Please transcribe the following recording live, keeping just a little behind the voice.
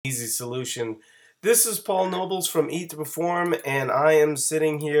easy solution. This is Paul Nobles from Eat to Perform, and I am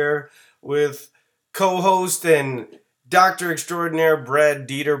sitting here with co-host and Dr. Extraordinaire Brad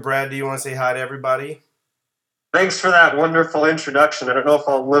Dieter. Brad, do you want to say hi to everybody? Thanks for that wonderful introduction. I don't know if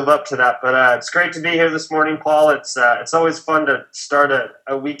I'll live up to that, but it's great to be here this morning, Paul. It's always fun to start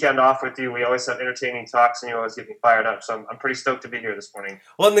a weekend off with you. We always have entertaining talks, and you always get me fired up. So I'm pretty stoked to be here this morning.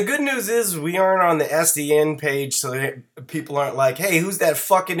 Well, and the good news is we aren't on the SDN page, so that people aren't like, hey, who's that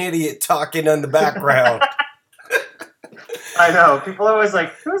fucking idiot talking in the background? I know. People are always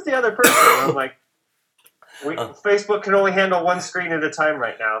like, who's the other person? And I'm like, Facebook can only handle one screen at a time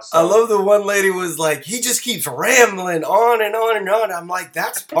right now. So. I love the one lady was like, he just keeps rambling on and on and on. I'm like,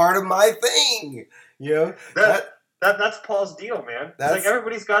 that's part of my thing. You know? That's Paul's deal, man. It's like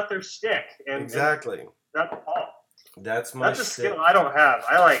everybody's got their shtick. Exactly. And that's Paul. That's my That's a skill I don't have.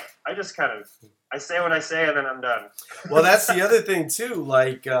 I say what I say and then I'm done. Well, that's the other thing too.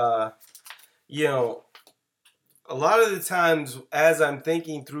 Like, you know, a lot of the times as I'm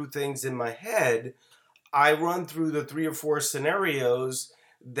thinking through things in my head, I run through the 3 or 4 scenarios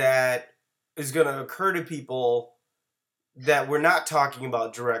that is going to occur to people that we're not talking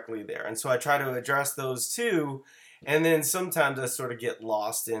about directly there. And so I try to address those too. And then sometimes I sort of get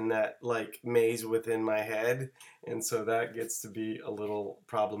lost in that like maze within my head. And so that gets to be a little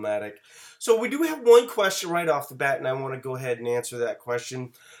problematic. So we do have one question right off the bat, and I want to go ahead and answer that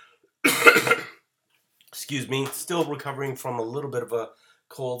question. Excuse me. Still recovering from a little bit of a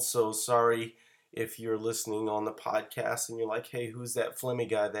cold, so sorry if you're listening on the podcast and you're like, hey, who's that phlegmy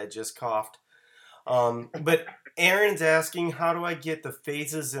guy that just coughed? But Aaron's asking, how do I get the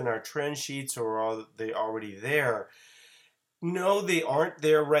phases in our trend sheets, or are they already there? No, they aren't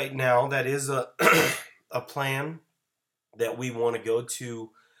there right now. That is a plan that we want to go to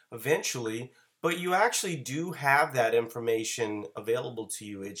eventually, but you actually do have that information available to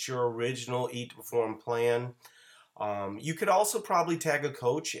you. It's your original Eat to Perform plan. You could also probably tag a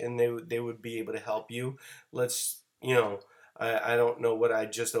coach and they would be able to help you. I don't know what I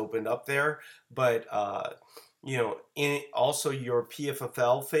just opened up there, but in also your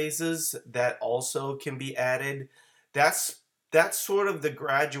PFFL phases that also can be added. That's sort of the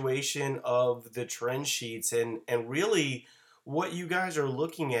graduation of the trend sheets, and really what you guys are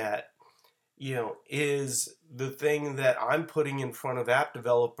looking at, is the thing that I'm putting in front of app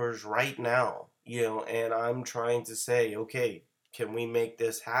developers right now. And I'm trying to say, okay, can we make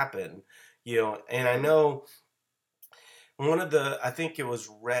this happen? And I know I think it was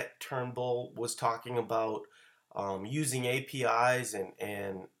Rhett Turnbull was talking about using APIs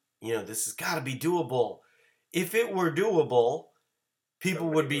and this has got to be doable. If it were doable, people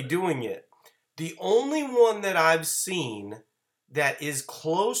would be doing it. The only one that I've seen that is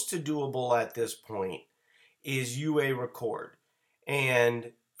close to doable at this point is UA Record.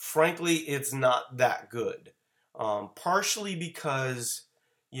 And frankly, it's not that good. Partially because,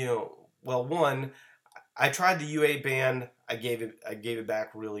 one, I tried the UA band. I gave it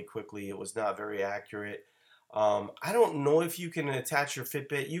back really quickly. It was not very accurate. I don't know if you can attach your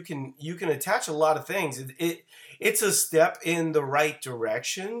Fitbit. You can attach a lot of things. It's a step in the right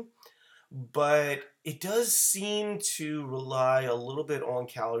direction, but it does seem to rely a little bit on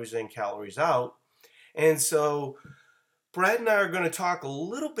calories in, calories out. And so Brad and I are going to talk a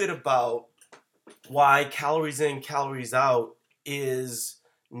little bit about why calories in, calories out is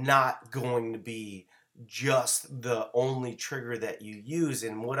not going to be just the only trigger that you use.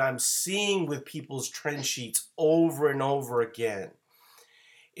 And what I'm seeing with people's trend sheets over and over again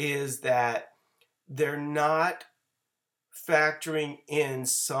is that they're not factoring in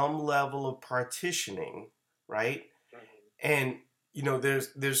some level of partitioning, right? And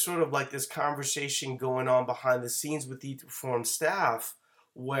there's sort of like this conversation going on behind the scenes with the Perform staff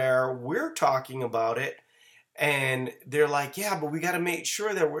where we're talking about it and they're like, yeah, but we got to make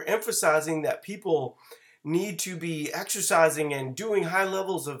sure that we're emphasizing that people need to be exercising and doing high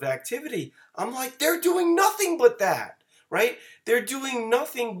levels of activity. I'm like, they're doing nothing but that, right? They're doing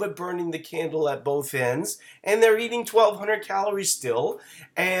nothing but burning the candle at both ends, and they're eating 1,200 calories still,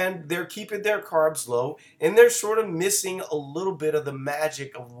 and they're keeping their carbs low, and they're sort of missing a little bit of the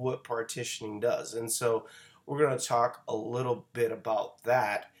magic of what partitioning does. And so we're going to talk a little bit about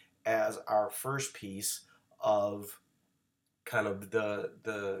that as our first piece of kind of the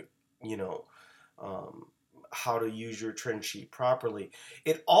how to use your trend sheet properly.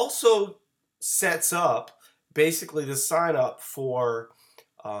 It also sets up basically the sign up for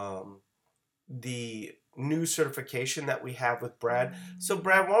the new certification that we have with Brad. So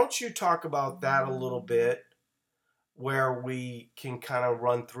Brad, why don't you talk about that a little bit, where we can kind of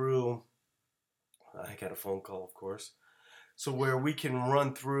run through. I got a phone call, of course. so where we can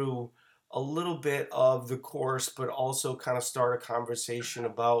run through a little bit of the course, but also kind of start a conversation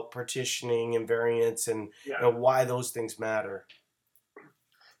about partitioning and variance and Yeah. why those things matter.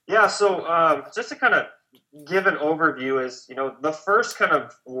 Yeah, so just to kind of give an overview is, the first kind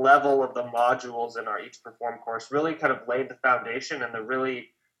of level of the modules in our Each Perform course really kind of laid the foundation, and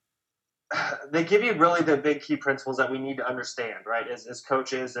they give you really the big key principles that we need to understand, right, as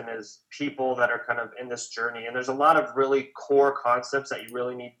coaches and as people that are kind of in this journey. And there's a lot of really core concepts that you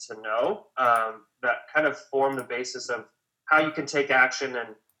really need to know, that kind of form the basis of how you can take action,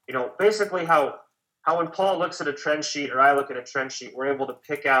 and basically how when Paul looks at a trend sheet or I look at a trend sheet, we're able to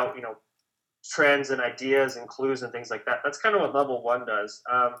pick out trends and ideas and clues and things like that. That's kind of what level one does.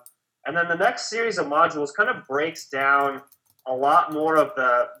 And then the next series of modules kind of breaks down a lot more of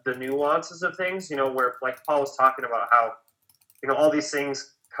the nuances of things, where like Paul was talking about how, all these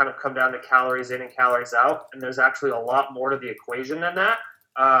things kind of come down to calories in and calories out. And there's actually a lot more to the equation than that.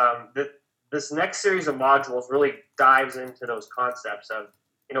 This next series of modules really dives into those concepts of,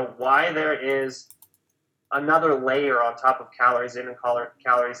 why there is another layer on top of calories in and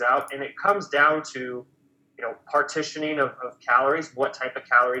calories out. And it comes down to, partitioning of calories, what type of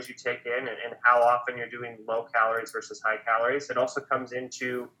calories you take in, and how often you're doing low calories versus high calories. It also comes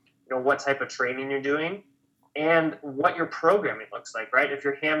into, what type of training you're doing and what your programming looks like, right? If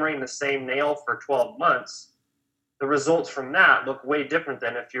you're hammering the same nail for 12 months, the results from that look way different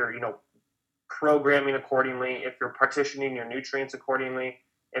than if you're, programming accordingly, if you're partitioning your nutrients accordingly,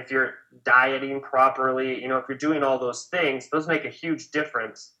 if you're dieting properly, if you're doing all those things, those make a huge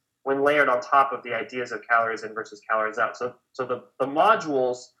difference when layered on top of the ideas of calories in versus calories out. So the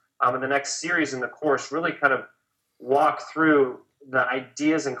modules in the next series in the course really kind of walk through the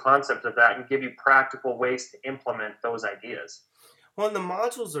ideas and concepts of that and give you practical ways to implement those ideas. Well, and the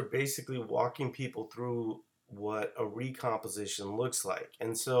modules are basically walking people through what a recomposition looks like.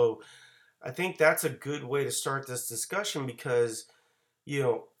 And so I think that's a good way to start this discussion because,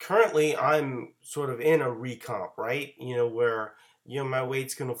 currently I'm sort of in a recomp, right? Where my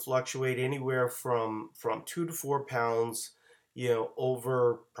weight's going to fluctuate anywhere from 2 to 4 pounds,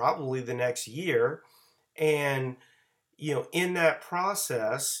 over probably the next year. And, in that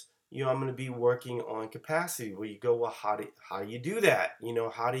process, I'm going to be working on capacity where you go, well, how do you do that?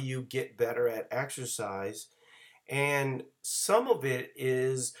 How do you get better at exercise? And some of it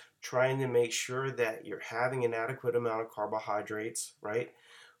is trying to make sure that you're having an adequate amount of carbohydrates, right?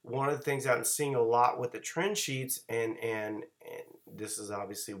 One of the things I'm seeing a lot with the trend sheets, and this is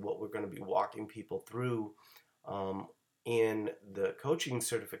obviously what we're going to be walking people through um, in the coaching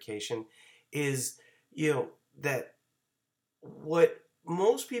certification, is that what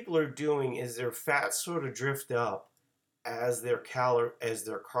most people are doing is their fats sort of drift up as their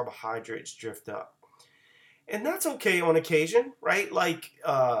carbohydrates drift up. And that's okay on occasion, right? Like,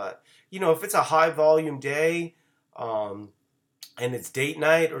 if it's a high volume day, and it's date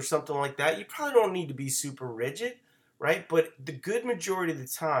night or something like that, you probably don't need to be super rigid, right? But the good majority of the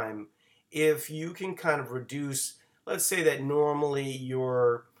time, if you can kind of reduce, let's say that normally you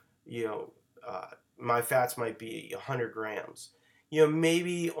know, my fats might be 100 grams.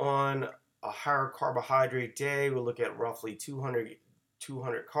 Maybe on a higher carbohydrate day, we'll look at roughly 200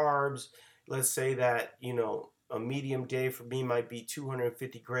 carbs. Let's say that, a medium day for me might be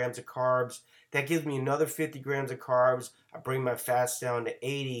 250 grams of carbs. That gives me another 50 grams of carbs. I bring my fats down to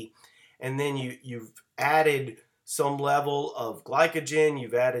 80. And then you've added some level of glycogen,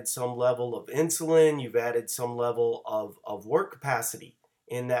 you've added some level of insulin, you've added some level of work capacity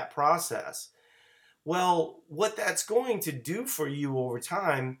in that process. Well, what that's going to do for you over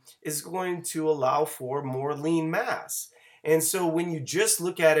time is going to allow for more lean mass. And so when you just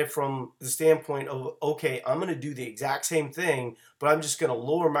look at it from the standpoint of, okay, I'm going to do the exact same thing, but I'm just going to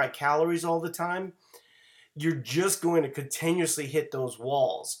lower my calories all the time, you're just going to continuously hit those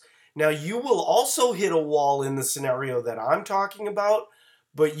walls. Now, you will also hit a wall in the scenario that I'm talking about,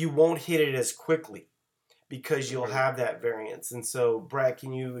 but you won't hit it as quickly because you'll have that variance. And so, Brad,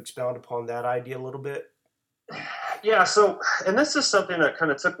 can you expound upon that idea a little bit? Yeah, so, and this is something that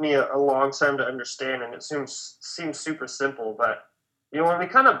kind of took me a long time to understand, and it seems super simple, but, when we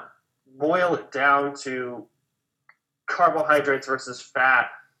kind of boil it down to carbohydrates versus fat,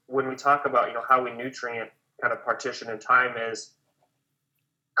 when we talk about, how we nutrient kind of partition in time, is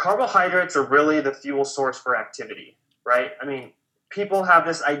carbohydrates are really the fuel source for activity, right? I mean, people have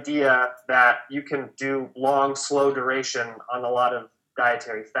this idea that you can do long, slow duration on a lot of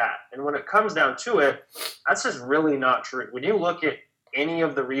dietary fat. And when it comes down to it, that's just really not true. When you look at any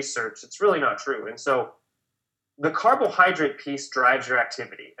of the research, it's really not true. And so the carbohydrate piece drives your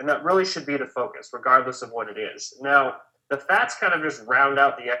activity, and that really should be the focus, regardless of what it is. Now, The fats kind of just round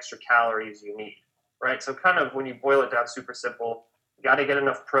out the extra calories you need, right? So kind of when you boil it down super simple, you got to get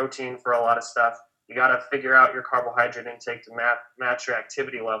enough protein for a lot of stuff. You got to figure out your carbohydrate intake to match your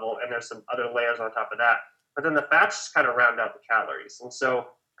activity level, and there's some other layers on top of that. But then the fats just kind of round out the calories. And so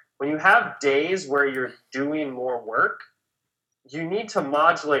when you have days where you're doing more work, you need to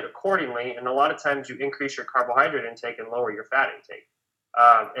modulate accordingly. And a lot of times you increase your carbohydrate intake and lower your fat intake.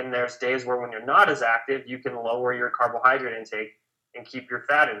 And there's days where when you're not as active, you can lower your carbohydrate intake and keep your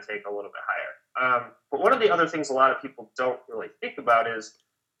fat intake a little bit higher. But one of the other things a lot of people don't really think about is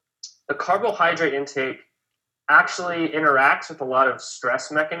the carbohydrate intake actually interacts with a lot of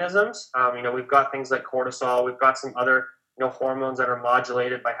stress mechanisms. We've got things like cortisol. We've got some other hormones that are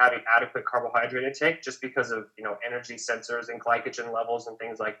modulated by having adequate carbohydrate intake, just because of energy sensors and glycogen levels and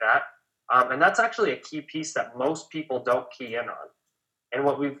things like that. And that's actually a key piece that most people don't key in on. And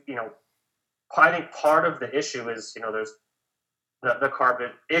what I think part of the issue is there's the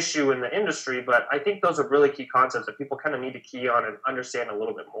carbon issue in the industry, but I think those are really key concepts that people kind of need to key on and understand a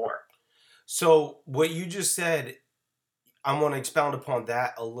little bit more. So what you just said, I want to expound upon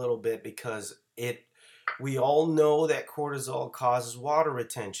that a little bit, because we all know that cortisol causes water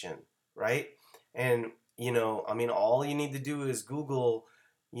retention, right? And all you need to do is Google,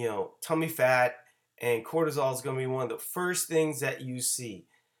 tummy fat, and cortisol is going to be one of the first things that you see.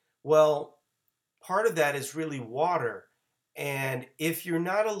 Well, part of that is really water. And if you're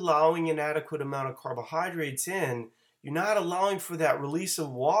not allowing an adequate amount of carbohydrates in, you're not allowing for that release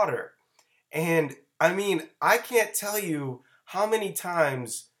of water. And I can't tell you how many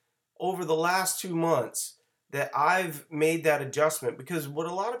times over the last 2 months that I've made that adjustment, because what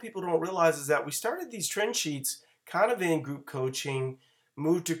a lot of people don't realize is that we started these trend sheets kind of in group coaching,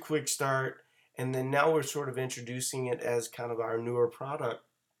 moved to Quick Start, and then now we're sort of introducing it as kind of our newer product.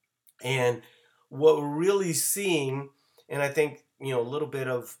 And what we're really seeing, and I think, a little bit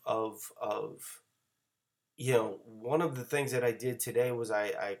of one of the things that I did today was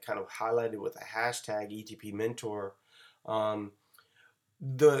I kind of highlighted with a hashtag ETP Mentor,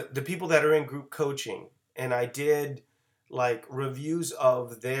 the people that are in group coaching, and I did like reviews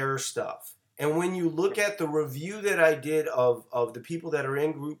of their stuff. And when you look at the review that I did of the people that are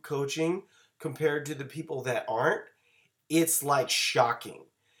in group coaching compared to the people that aren't, it's like shocking.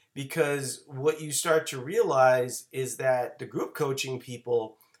 Because what you start to realize is that the group coaching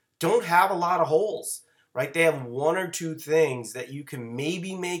people don't have a lot of holes, right? They have one or two things that you can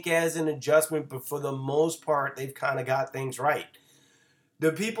maybe make as an adjustment, but for the most part, they've kind of got things right.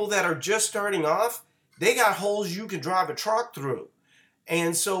 The people that are just starting off, they got holes you can drive a truck through.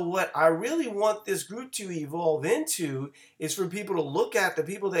 And so what I really want this group to evolve into is for people to look at the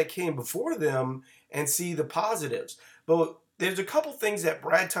people that came before them and see the positives. But there's a couple things that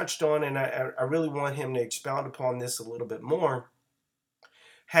Brad touched on, and I really want him to expound upon this a little bit more.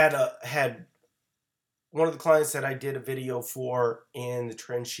 Had one of the clients that I did a video for in the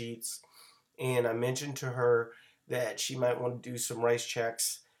trend sheets, and I mentioned to her that she might want to do some rice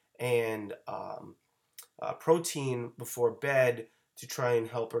checks and protein before bed to try and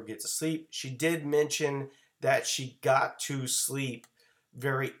help her get to sleep. She did mention that she got to sleep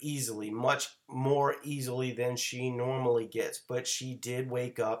very easily, much more easily than she normally gets, but she did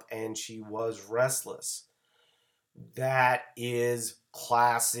wake up and she was restless. That is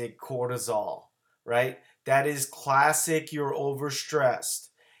classic cortisol, right? That is classic, you're overstressed.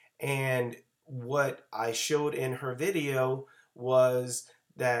 And what I showed in her video was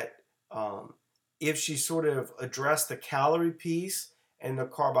that if she sort of addressed the calorie piece and the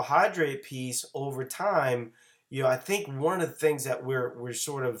carbohydrate piece over time, I think one of the things that we're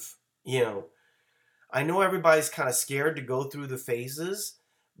sort of, I know everybody's kind of scared to go through the phases,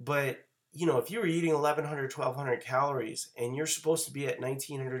 but if you were eating 1,100, 1,200 calories and you're supposed to be at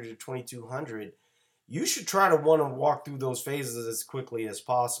 1,900 to 2,200, you should try to want to walk through those phases as quickly as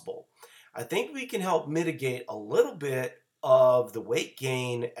possible. I think we can help mitigate a little bit of the weight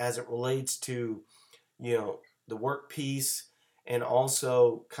gain as it relates to, the work piece and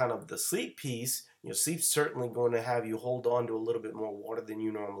also kind of the sleep piece. Sleep's certainly going to have you hold on to a little bit more water than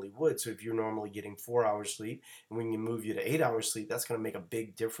you normally would. So if you're normally getting 4 hours sleep and we can move you to 8 hours sleep, that's going to make a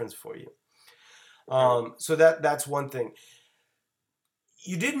big difference for you. So that's one thing.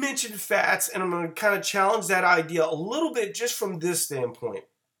 You did mention fats, and I'm going to kind of challenge that idea a little bit just from this standpoint.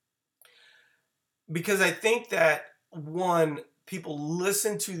 Because I think that, one, people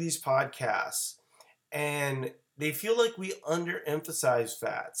listen to these podcasts and they feel like we underemphasize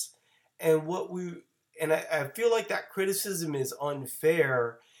fats. And I feel like that criticism is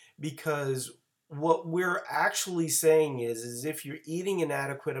unfair, because what we're actually saying is if you're eating an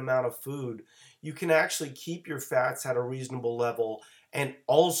adequate amount of food, you can actually keep your fats at a reasonable level and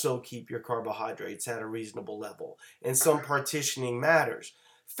also keep your carbohydrates at a reasonable level. And some partitioning matters.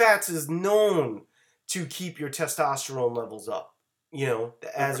 Fats is known to keep your testosterone levels up.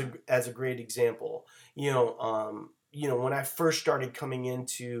 As a great example, when I first started coming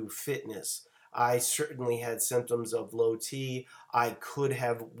into fitness, I certainly had symptoms of low T. I could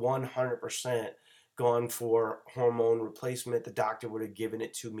have 100% gone for hormone replacement. The doctor would have given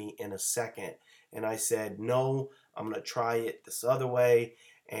it to me in a second. And I said, no, I'm going to try it this other way.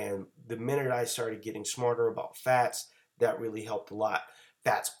 And the minute I started getting smarter about fats, that really helped a lot.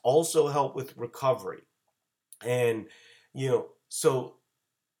 Fats also help with recovery. And, so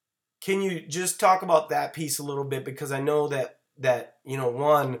can you just talk about that piece a little bit? Because I know that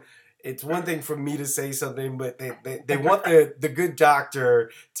one, it's one thing for me to say something, but they want the good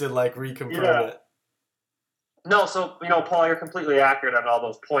doctor to like reconfirm it. No, so Paul, you're completely accurate on all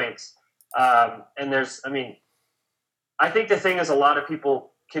those points. And I think the thing is a lot of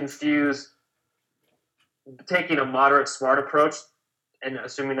people confuse taking a moderate smart approach and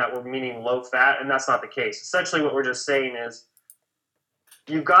assuming that we're meaning low fat, and that's not the case. Essentially, what we're just saying is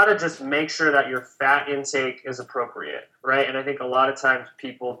you've got to just make sure that your fat intake is appropriate, right? And I think a lot of times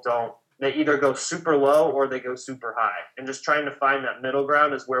people don't. They either go super low or they go super high. And just trying to find that middle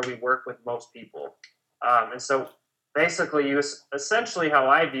ground is where we work with most people. And so basically, essentially how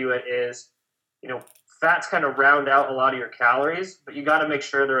I view it is, fats kind of round out a lot of your calories, but you got to make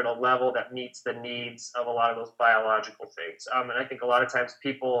sure they're at a level that meets the needs of a lot of those biological things. And I think a lot of times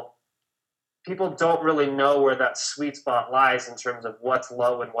people don't really know where that sweet spot lies in terms of what's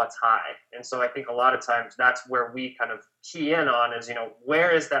low and what's high. And so I think a lot of times that's where we kind of key in on is,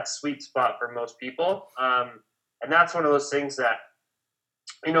 where is that sweet spot for most people? And that's one of those things that,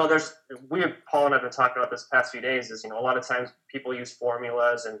 Paul and I have been talking about this past few days is, a lot of times people use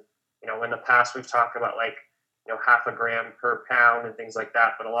formulas and, in the past we've talked about like, half a gram per pound and things like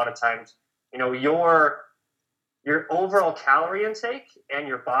that. But a lot of times, your overall calorie intake and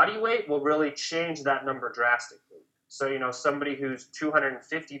your body weight will really change that number drastically. So, somebody who's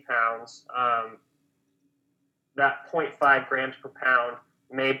 250 pounds, that 0.5 grams per pound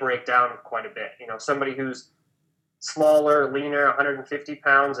may break down quite a bit. Somebody who's smaller, leaner, 150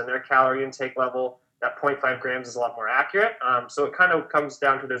 pounds, and their calorie intake level, that 0.5 grams is a lot more accurate. So it kind of comes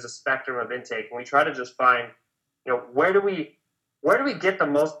down to there's a spectrum of intake, and we try to just find, where do we get the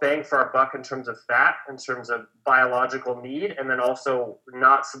most bang for our buck in terms of fat, in terms of biological need, and then also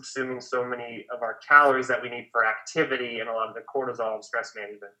not subsuming so many of our calories that we need for activity and a lot of the cortisol and stress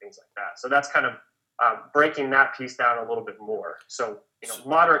management, things like that. So that's kind of breaking that piece down a little bit more. So,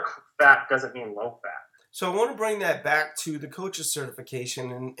 moderate fat doesn't mean low fat. So I want to bring that back to the coach's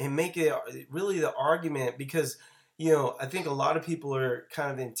certification and make it really the argument because, I think a lot of people are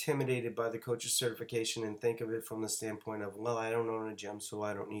kind of intimidated by the coach's certification and think of it from the standpoint of, well, I don't own a gym, so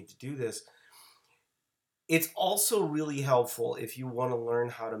I don't need to do this. It's also really helpful if you want to learn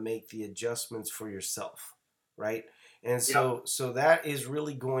how to make the adjustments for yourself, right? And so that is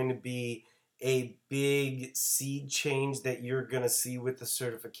really going to be a big seed change that you're going to see with the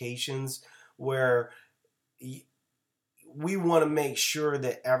certifications where we want to make sure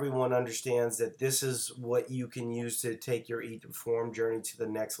that everyone understands that this is what you can use to take your Eat to Perform journey to the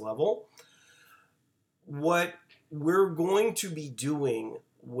next level. What we're going to be doing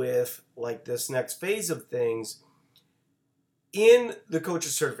with like this next phase of things in the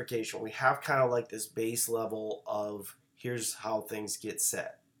coach's certification, we have kind of like this base level of here's how things get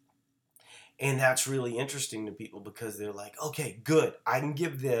set. And that's really interesting to people because they're like, okay, good, I can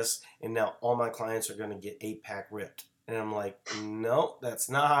give this, and now all my clients are going to get 8-pack ripped. And I'm like, no, that's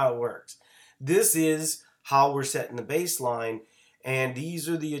not how it works. This is how we're setting the baseline, and these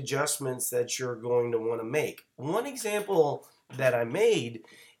are the adjustments that you're going to want to make. One example that I made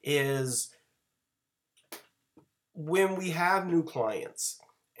is when we have new clients,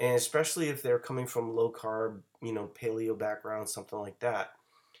 and especially if they're coming from low carb, paleo background, something like that,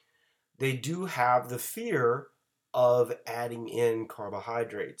 they do have the fear of adding in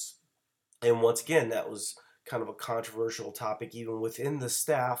carbohydrates. And once again, that was kind of a controversial topic even within the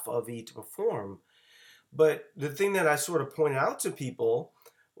staff of Eat to Perform. But the thing that I sort of pointed out to people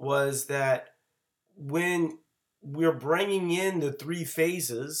was that when we're bringing in the 3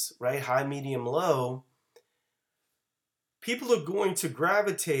 phases, right, high, medium, low, people are going to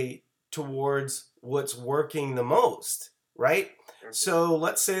gravitate towards what's working the most, right? So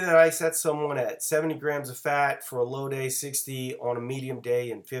let's say that I set someone at 70 grams of fat for a low day, 60 on a medium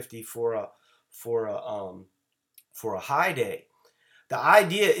day, and 50 for a high day. The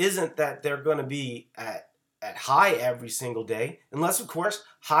idea isn't that they're going to be at high every single day, unless of course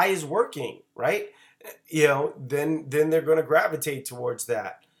high is working, right? Then they're going to gravitate towards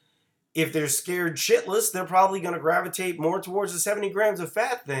that. If they're scared shitless, they're probably going to gravitate more towards the 70 grams of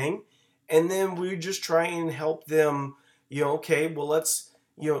fat thing. And then we just try and help them, okay, well, let's,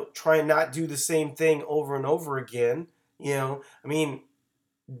 try and not do the same thing over and over again. I mean,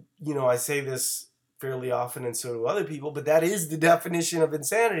 I say this fairly often and so do other people, but that is the definition of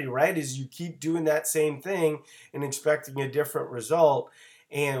insanity, right? Is you keep doing that same thing and expecting a different result.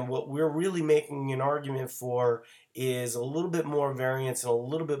 And what we're really making an argument for is a little bit more variance and a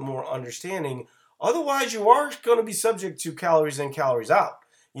little bit more understanding. Otherwise, you are going to be subject to calories in, calories out.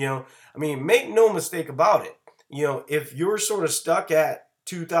 Make no mistake about it. If you're sort of stuck at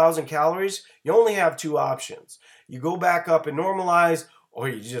 2,000 calories, you only have two options. You go back up and normalize, or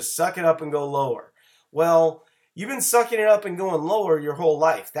you just suck it up and go lower. Well, you've been sucking it up and going lower your whole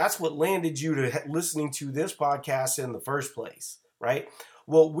life. That's what landed you to listening to this podcast in the first place, right?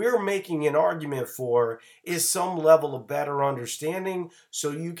 What we're making an argument for is some level of better understanding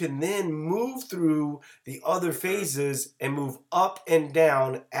so you can then move through the other phases and move up and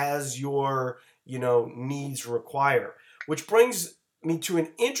down as your, needs require. Which brings me to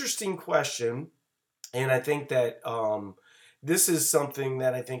an interesting question, and I think that this is something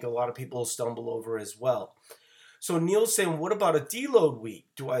that I think a lot of people stumble over as well. So Neil's saying, what about a deload week?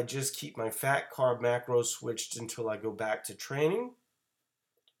 Do I just keep my fat carb macros switched until I go back to training?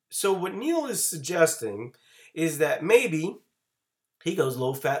 So what Neil is suggesting is that maybe he goes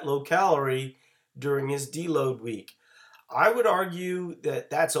low fat, low calorie during his deload week. I would argue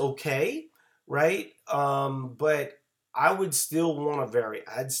that that's okay, right? But I would still want to vary.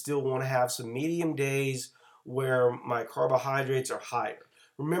 I'd still want to have some medium days where my carbohydrates are higher.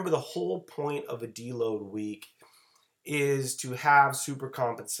 Remember, the whole point of a deload week is to have super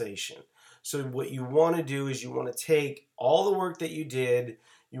compensation. So what you want to do is you want to take all the work that you did,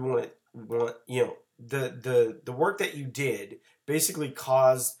 the work that you did basically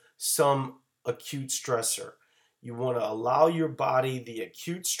caused some acute stressor. You want to allow your body to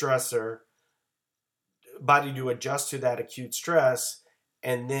adjust to that acute stress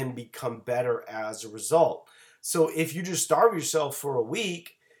and then become better as a result. So if you just starve yourself for a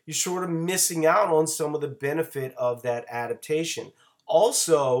week, you're sort of missing out on some of the benefit of that adaptation.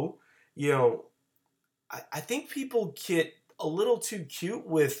 Also, I think people get a little too cute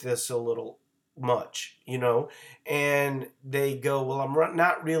with this a little much, and they go, well, I'm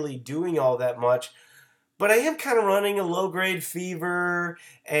not really doing all that much, but I am kind of running a low grade fever,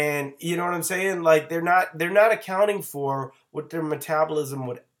 and you know what I'm saying? Like they're not accounting for what their metabolism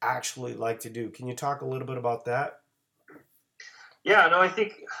would actually like to do. Can you talk a little bit about that? Yeah, no, I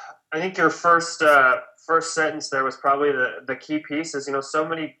think your first sentence there was probably the key piece. Is so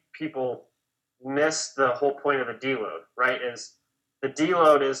many people miss the whole point of a deload, right? Is the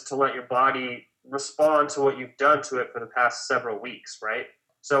deload is to let your body respond to what you've done to it for the past several weeks, right?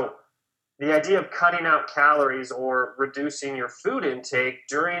 So the idea of cutting out calories or reducing your food intake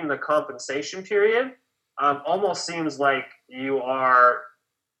during the compensation period almost seems like you are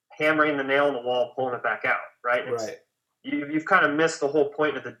hammering the nail in the wall, pulling it back out, right? Right. You've kind of missed the whole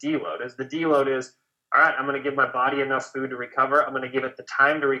point of the deload. Is the deload is, all right, I'm going to give my body enough food to recover. I'm going to give it the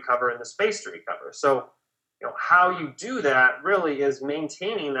time to recover and the space to recover. So, how you do that really is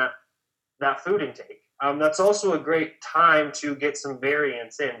maintaining that food intake. That's also a great time to get some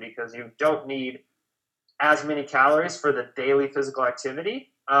variance in because you don't need as many calories for the daily physical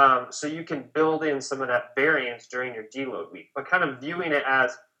activity. So you can build in some of that variance during your deload week, but kind of viewing it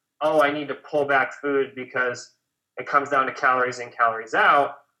as, oh, I need to pull back food because it comes down to calories in, calories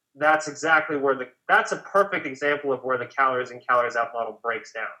out. That's exactly where that's a perfect example of where the calories in, calories out model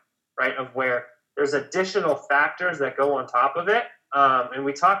breaks down, right? Of where there's additional factors that go on top of it. And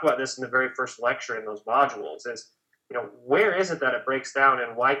we talk about this in the very first lecture in those modules is, where is it that it breaks down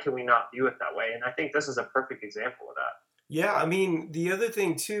and why can we not view it that way? And I think this is a perfect example of that. Yeah, the other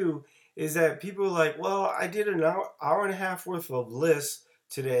thing too is that people are like, well, I did an hour and a half worth of lists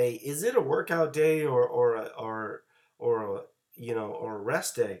today. Is it a workout day or a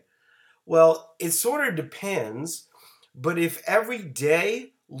rest day? Well, it sort of depends, but if every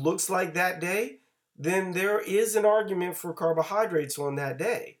day looks like that day, then there is an argument for carbohydrates on that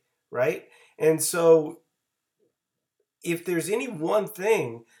day, right? And so if there's any one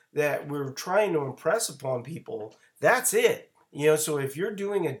thing that we're trying to impress upon people, that's it. So if you're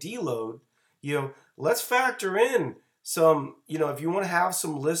doing a deload, let's factor in some, if you want to have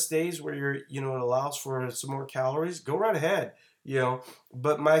some list days where it allows for some more calories, go right ahead,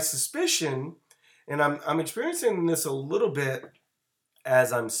 But my suspicion, and I'm experiencing this a little bit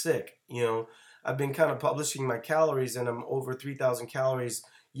as I'm sick. I've been kind of publishing my calories, and I'm over 3,000 calories.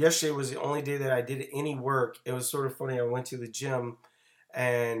 Yesterday was the only day that I did any work. It was sort of funny. I went to the gym,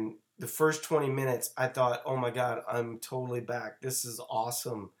 and the first 20 minutes, I thought, oh my God, I'm totally back. This is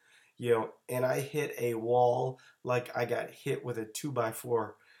awesome. And I hit a wall like I got hit with a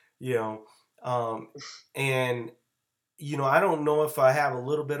 2x4, you know. Um, and, I don't know if I have a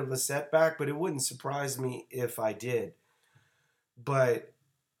little bit of a setback, but it wouldn't surprise me if I did. But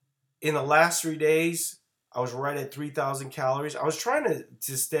in the last 3 days, I was right at 3,000 calories. I was trying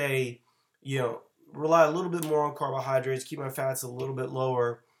to stay, you know, rely a little bit more on carbohydrates, keep my fats a little bit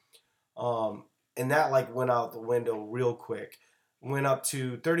lower. Um, and that like went out the window real quick. Went up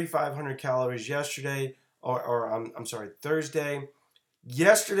to 3,500 calories yesterday, or I'm sorry, Thursday.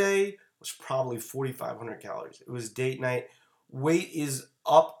 Yesterday was probably 4,500 calories. It was date night. Weight is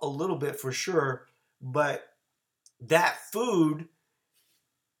up a little bit for sure, but that food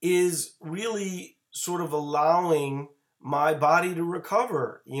is really sort of allowing my body to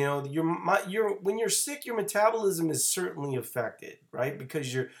recover. When you're sick, your metabolism is certainly affected, right?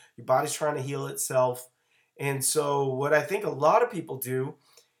 Because your body's trying to heal itself. And so what I think a lot of people do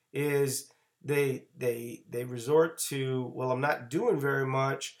is they resort to, well, I'm not doing very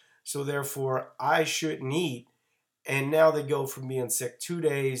much, so therefore I shouldn't eat. And now they go from being sick 2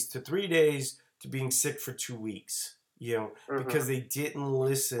 days to 3 days to being sick for 2 weeks, because Mm-hmm. they didn't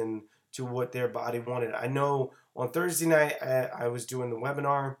listen to what their body wanted. I know on Thursday night, I was doing the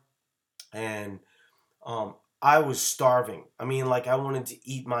webinar, and um, I was starving. I mean, like I wanted to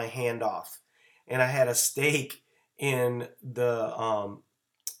eat my hand off. And I had a steak in the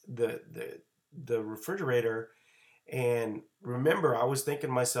refrigerator. And remember, I was thinking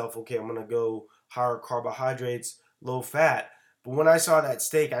to myself, okay, I'm gonna go higher carbohydrates, low fat. But when I saw that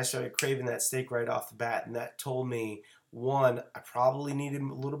steak, I started craving that steak right off the bat, and that told me, one, I probably needed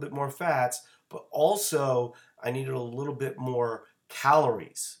a little bit more fats, but also I needed a little bit more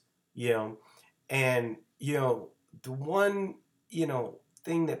calories. You know, and the one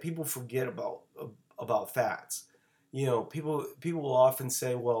thing that people forget about fats, people will often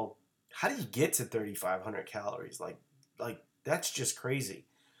say, well, how do you get to 3,500 calories? Like that's just crazy.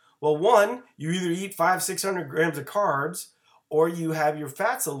 Well, one, you either eat 500-600 grams of carbs, or you have your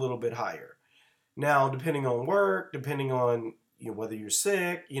fats a little bit higher. Now, depending on work, depending on whether you're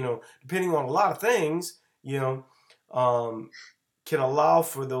sick, depending on a lot of things, um, can allow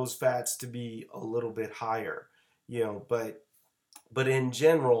for those fats to be a little bit higher. But in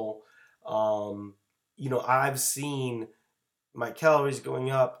general, um, I've seen my calories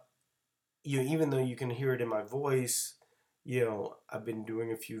going up. Even though you can hear it in my voice, I've been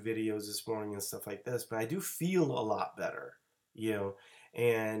doing a few videos this morning and stuff like this, but I do feel a lot better. you know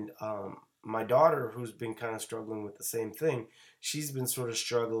and my daughter, who's been kind of struggling with the same thing, she's been sort of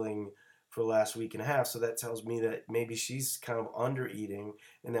struggling for the last week and a half, so that tells me that maybe she's kind of under eating,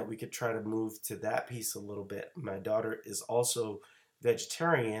 and that we could try to move to that piece a little bit. My daughter is also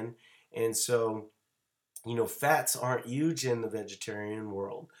vegetarian, and so fats aren't huge in the vegetarian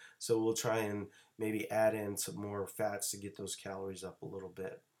world. So we'll try and maybe add in some more fats to get those calories up a little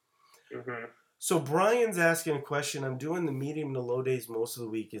bit. Mm-hmm. So Brian's asking a question. I'm doing the medium to low days most of the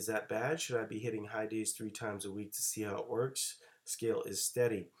week. Is that bad? Should I be hitting high days 3 times a week to see how it works? Scale is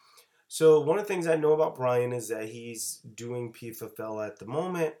steady. So one of the things I know about Brian is that he's doing PFFL at the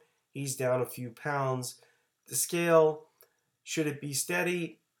moment. He's down a few pounds. The scale, should it be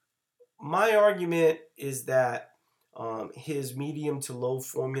steady? My argument is that his medium to low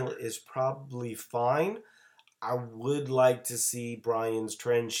formula is probably fine. I would like to see Brian's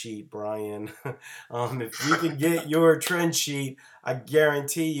trend sheet, Brian. If we can get your trend sheet, I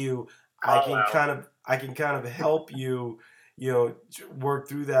guarantee you, Call out. I can kind of help you, work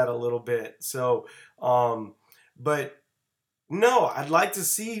through that a little bit. So, but no, I'd like to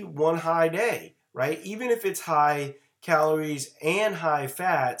see one high day, right? Even if it's high calories and high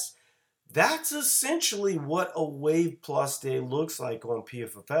fats, that's essentially what a wave plus day looks like on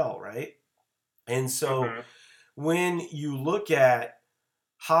PFFL, right? And so Mm-hmm. when you look at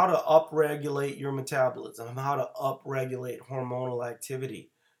how to upregulate your metabolism, how to upregulate hormonal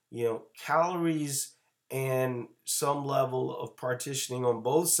activity, calories and some level of partitioning on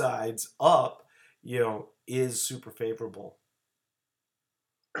both sides up, is super favorable.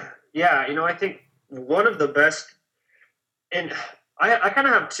 Yeah, I think one of the best, and I kind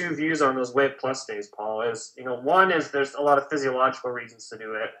of have two views on those Wave Plus days, Paul. Is one is there's a lot of physiological reasons to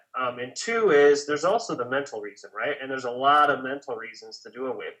do it, and two is there's also the mental reason, right? And there's a lot of mental reasons to do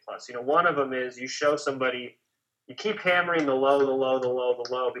a Wave Plus. One of them is you show somebody, you keep hammering the low, the low, the low,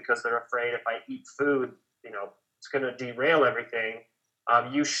 the low because they're afraid if I eat food, it's going to derail everything.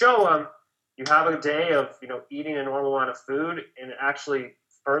 You show them, you have a day of eating a normal amount of food, and it actually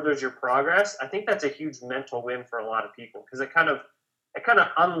furthers your progress. I think that's a huge mental win for a lot of people, because it kind of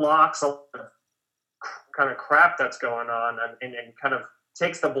unlocks a lot of kind of crap that's going on, and kind of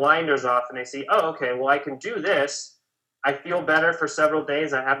takes the blinders off, and they see, oh, okay, well, I can do this. I feel better for several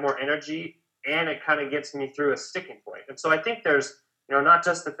days. I have more energy, and it kind of gets me through a sticking point. And so I think there's, not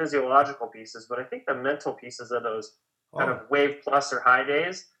just the physiological pieces, but I think the mental pieces of those kind of wave plus or high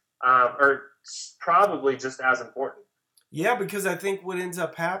days are probably just as important. Yeah, because I think what ends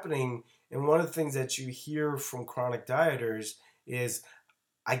up happening, and one of the things that you hear from chronic dieters is,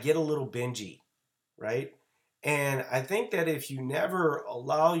 I get a little bingy, right? And I think that if you never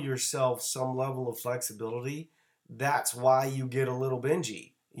allow yourself some level of flexibility, that's why you get a little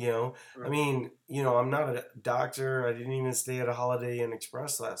bingy. I mean, I'm not a doctor. I didn't even stay at a Holiday Inn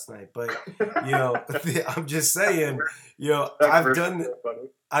Express last night, but I'm just saying,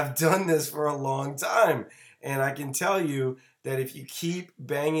 I've done this for a long time, and I can tell you that if you keep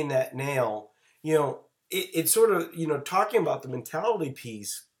banging that nail, it's sort of, talking about the mentality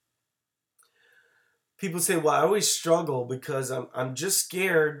piece. People say, well, I always struggle because I'm just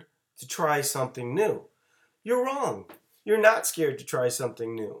scared to try something new. You're wrong. You're not scared to try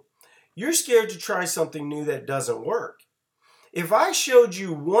something new. You're scared to try something new that doesn't work. If I showed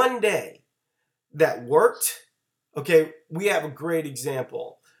you one day that worked, okay, we have a great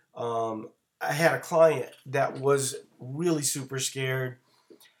example. I had a client that was really super scared,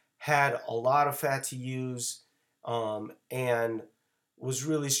 had a lot of fat to use, and was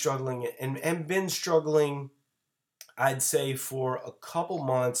really struggling and been struggling, I'd say, for a couple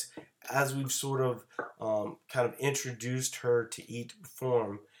months as we've sort of kind of introduced her to Eat to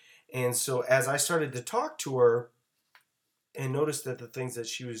Perform. And so as I started to talk to her and noticed that the things that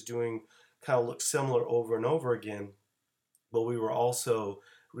she was doing kind of looked similar over and over again, but we were also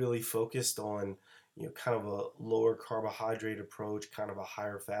really focused on kind of a lower carbohydrate approach, kind of a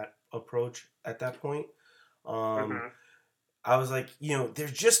higher fat approach at that point. I was like,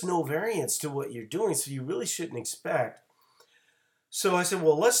 there's just no variance to what you're doing, so you really shouldn't expect. So I said,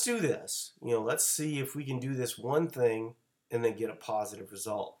 well, let's do this. Let's see if we can do this one thing and then get a positive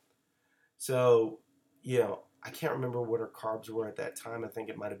result. So, I can't remember what her carbs were at that time. I think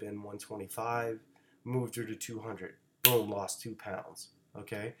it might have been 125. Moved her to 200. Boom, lost 2 pounds.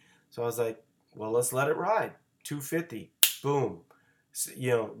 Okay. So I was like, well, let's let it ride. 250. Boom.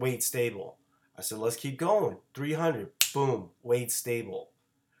 Weight stable. I said, let's keep going. 300. Boom. Weight stable.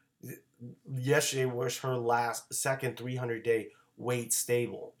 Yesterday was her second 300 day weight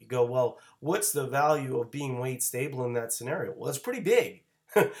stable. You go, well, what's the value of being weight stable in that scenario? Well, it's pretty big,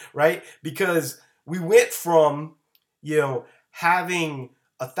 right? Because we went from, having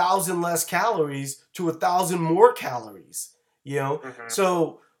 1,000 less calories to 1,000 more calories,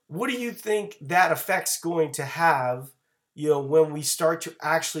 So what do you think that effect's going to have, when we start to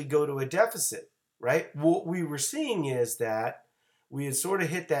actually go to a deficit, right? What we were seeing is that we had sort of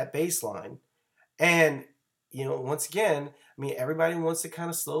hit that baseline. And, once again, I mean, everybody wants to kind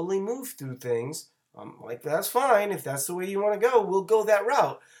of slowly move through things. I'm like, that's fine. If that's the way you want to go, we'll go that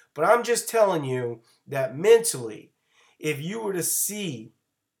route. But I'm just telling you that mentally, if you were to see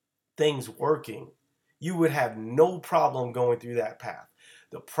things working, you would have no problem going through that path.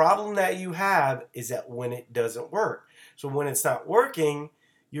 The problem that you have is that when it doesn't work. So when it's not working,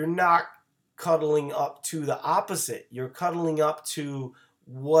 you're not cuddling up to the opposite. You're cuddling up to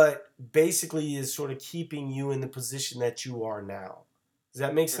what basically is sort of keeping you in the position that you are now. Does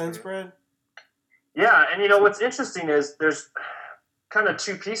that make sense, Brad? Yeah, and what's interesting is there's kind of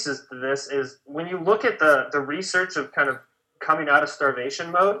two pieces to this. Is when you look at the research of kind of coming out of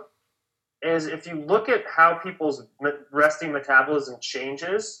starvation mode, is if you look at how people's resting metabolism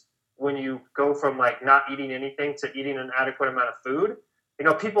changes when you go from like not eating anything to eating an adequate amount of food.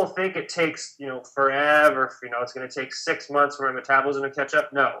 People think it takes, forever. It's going to take 6 months for my metabolism to catch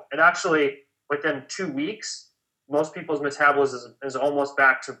up. No, it actually, within 2 weeks, most people's metabolism is almost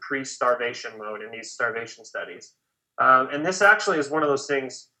back to pre-starvation mode in these starvation studies. And this actually is one of those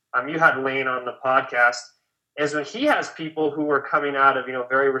things, you had Lane on the podcast, is when he has people who are coming out of,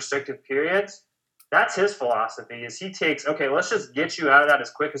 very restrictive periods, that's his philosophy, is he takes, okay, let's just get you out of that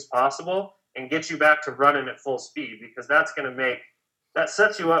as quick as possible and get you back to running at full speed, because that's going to that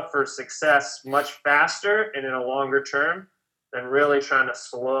sets you up for success much faster and in a longer term than really trying to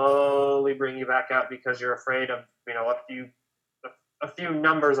slowly bring you back out because you're afraid of, a few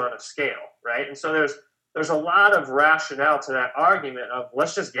numbers on a scale, right? And so there's a lot of rationale to that argument of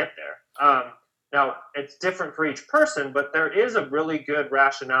let's just get there. Now, it's different for each person, but there is a really good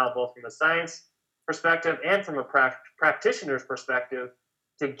rationale both from a science perspective and from a practitioner's perspective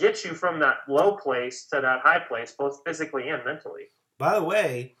to get you from that low place to that high place, both physically and mentally. By the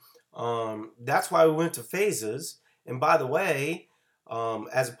way, that's why we went to phases. And by the way,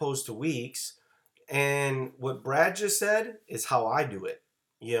 as opposed to weeks. And what Brad just said is how I do it.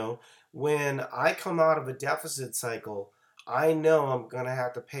 You know, when I come out of a deficit cycle, I know I'm going to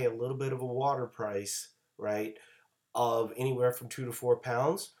have to pay a little bit of a water price, right, of anywhere from 2 to 4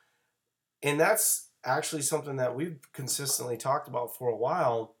 pounds. And that's actually something that we've consistently talked about for a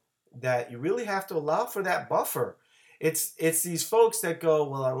while, that you really have to allow for that buffer. It's these folks that go,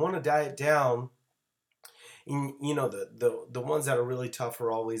 well, I want to diet down. And, you know, the ones that are really tough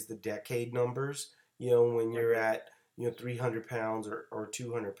are always the decade numbers. You know, when you're at 300 pounds or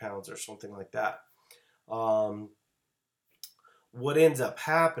 200 pounds or something like that. Um, what ends up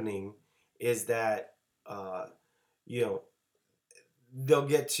happening is that you know, they'll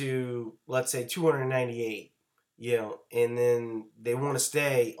get to, let's say, 298, and then they want to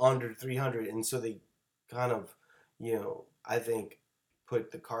stay under 300, and so they kind of, I think,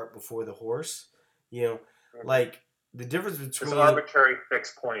 put the cart before the horse. Like the difference between it's an arbitrary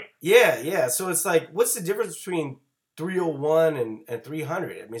fixed point. Yeah. So it's like, what's the difference between 301 and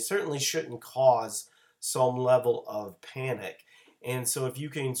 300? I mean, it certainly shouldn't cause some level of panic. And so if you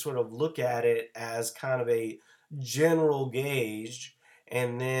can sort of look at it as kind of a general gauge,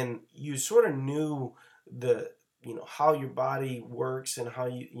 and then you sort of knew how your body works and how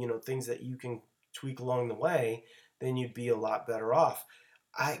things that you can tweak along the way, then you'd be a lot better off.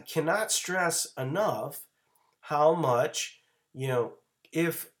 I cannot stress enough how much,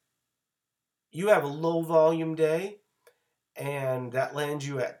 if you have a low volume day and that lands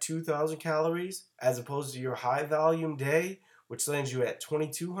you at 2,000 calories as opposed to your high volume day, which lands you at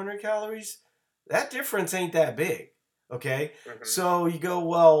 2,200 calories, that difference ain't that big. Okay. Mm-hmm. So you go,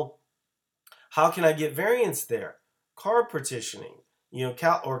 well, how can I get variance there? Carb partitioning,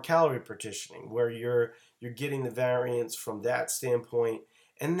 or calorie partitioning, where you're getting the variance from that standpoint.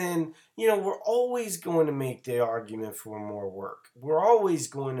 And then, we're always going to make the argument for more work. We're always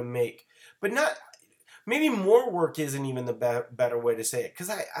going to make, but not, maybe more work isn't even the better way to say it.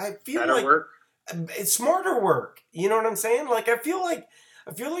 Because I feel better like work? It's smarter work. You know what I'm saying? Like, I feel like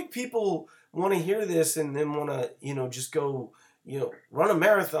people want to hear this and then want to, just go, run a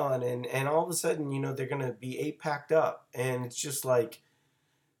marathon and all of a sudden, they're going to be 8-packed up. And it's just like,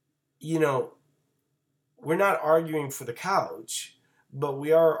 we're not arguing for the couch, but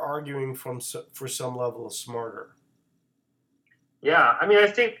we are arguing for some level of smarter. Yeah, I mean, I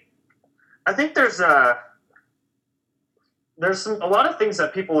think there's a lot of things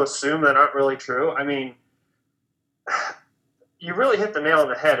that people assume that aren't really true. I mean, you really hit the nail on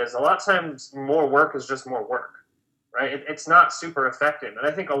the head. Is a lot of times more work is just more work, right? It's not super effective, and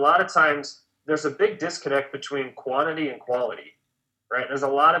I think a lot of times there's a big disconnect between quantity and quality, right? There's a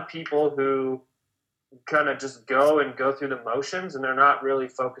lot of people who kind of just go through the motions, and they're not really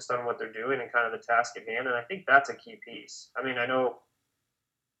focused on what they're doing and kind of the task at hand. And I think that's a key piece. I mean, I know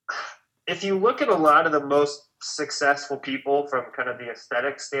if you look at a lot of the most successful people from kind of the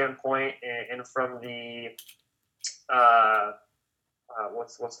aesthetic standpoint and from the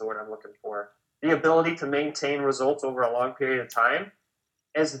what's the word I'm looking for? The ability to maintain results over a long period of time,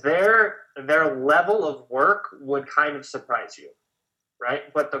 is their level of work would kind of surprise you,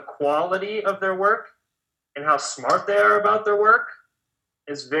 right? But the quality of their work and how smart they are about their work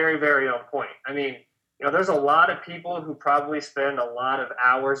is very, very on point. I mean, there's a lot of people who probably spend a lot of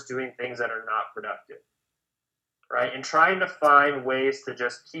hours doing things that are not productive, right? And trying to find ways to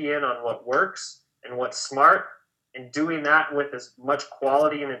just key in on what works and what's smart, and doing that with as much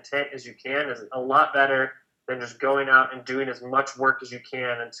quality and intent as you can is a lot better than just going out and doing as much work as you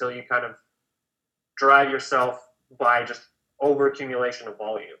can until you kind of drive yourself by just overaccumulation of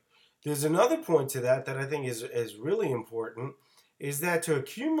volume. There's another point to that I think is really important, is that to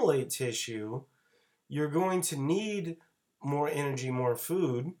accumulate tissue, you're going to need more energy, more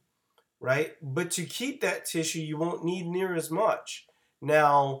food, right? But to keep that tissue, you won't need near as much.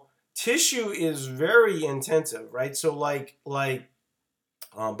 Now, tissue is very intensive, right? So like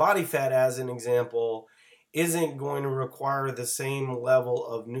body fat, as an example, isn't going to require the same level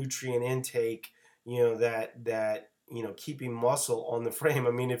of nutrient intake, that keeping muscle on the frame.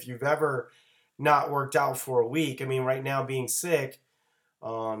 I mean, if you've ever not worked out for a week, I mean, right now being sick,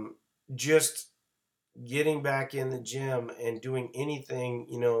 just getting back in the gym and doing anything,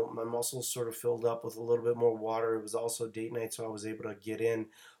 my muscles sort of filled up with a little bit more water. It was also date night, so I was able to get in a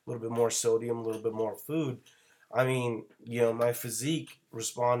little bit more sodium, a little bit more food. I mean, my physique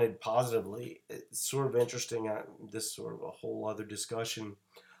responded positively. It's sort of interesting. This is sort of a whole other discussion.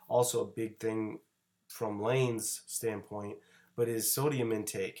 Also, a big thing from Lane's standpoint, but his sodium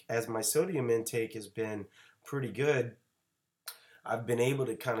intake. As my sodium intake has been pretty good, I've been able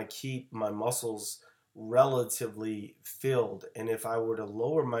to kind of keep my muscles relatively filled. And if I were to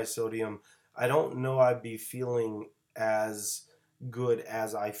lower my sodium, I don't know I'd be feeling as good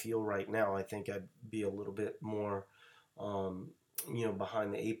as I feel right now. I think I'd be a little bit more, um,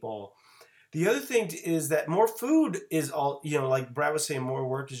 behind the eight ball. The other thing is that more food is all, like Brad was saying, more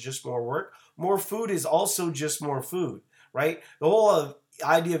work is just more work. More food is also just more food, right? The whole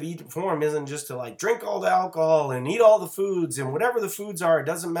idea of Eat to Perform isn't just to like drink all the alcohol and eat all the foods and whatever the foods are, it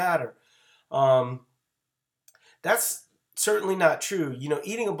doesn't matter. Um, that's certainly not true.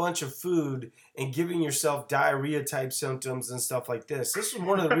 Eating a bunch of food and giving yourself diarrhea type symptoms and stuff like this. This is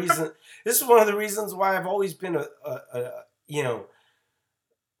one of the reasons. This is one of the reasons why I've always been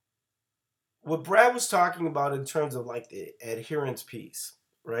what Brad was talking about in terms of like the adherence piece,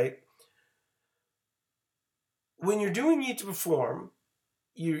 right? When you're doing Eat to Perform,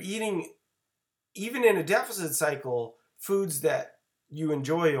 you're eating, even in a deficit cycle, foods that you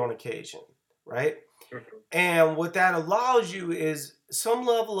enjoy on occasion, right? Mm-hmm. And what that allows you is some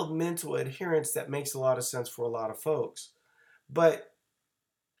level of mental adherence that makes a lot of sense for a lot of folks. But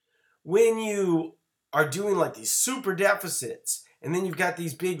when you are doing like these super deficits, and then you've got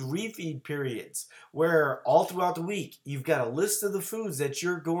these big refeed periods where all throughout the week you've got a list of the foods that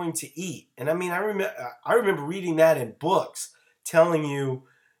you're going to eat. And I mean, I remember reading that in books telling you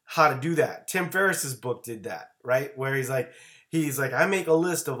how to do that. Tim Ferriss's book did that, right? Where he's like, I make a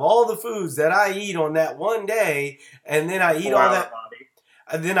list of all the foods that I eat on that one day, and then I eat all that.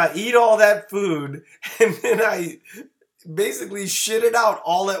 And then I eat all that food, and then I basically shit it out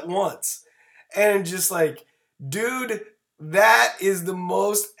all at once. And just like, dude, that is the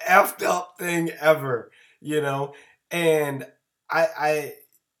most effed up thing ever, And I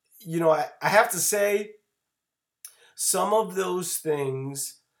have to say, some of those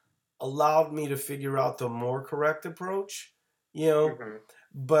things allowed me to figure out the more correct approach, Mm-hmm.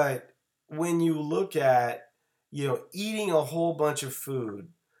 But when you look at, eating a whole bunch of food,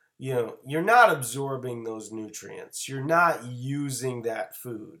 you're not absorbing those nutrients. You're not using that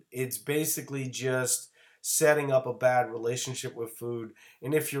food. It's basically just setting up a bad relationship with food.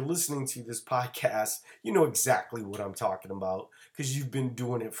 And if you're listening to this podcast, you know exactly what I'm talking about because you've been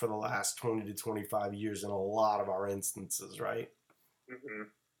doing it for the last 20 to 25 years in a lot of our instances, right?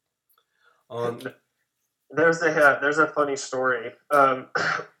 Mm-hmm. There's a funny story.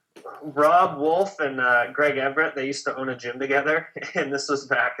 Rob Wolf and Greg Everett, they used to own a gym together, and this was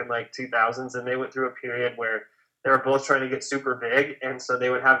back in like 2000s, and they went through a period where they were both trying to get super big, and so they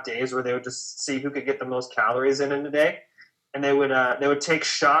would have days where they would just see who could get the most calories in a day, and they would take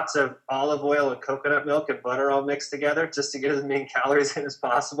shots of olive oil and coconut milk and butter all mixed together just to get as many calories in as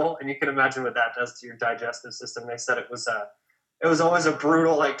possible, and you can imagine what that does to your digestive system. They said it was always a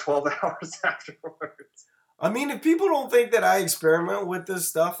brutal like 12 hours afterwards. I mean, if people don't think that I experiment with this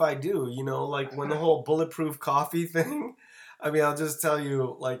stuff, I do. Like when the whole bulletproof coffee thing, I mean, I'll just tell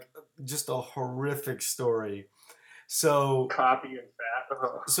you, like, just a horrific story. So coffee and fat.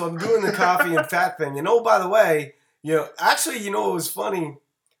 Oh. So I'm doing the coffee and fat thing. And oh, by the way, actually, it was funny.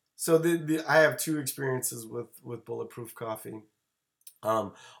 So I have two experiences with bulletproof coffee.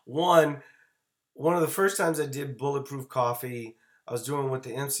 One of the first times I did bulletproof coffee, I was doing with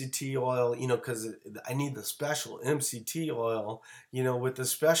the MCT oil, because I need the special MCT oil, with the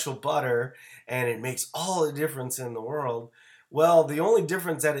special butter, and it makes all the difference in the world. Well, the only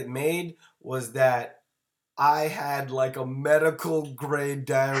difference that it made was that I had like a medical grade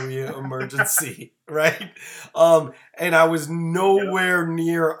diarrhea emergency, right? And I was nowhere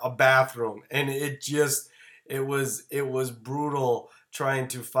near a bathroom, and it was brutal trying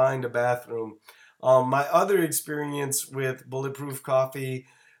to find a bathroom. My other experience with bulletproof coffee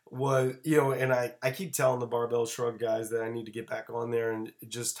was, and I keep telling the Barbell Shrug guys that I need to get back on there and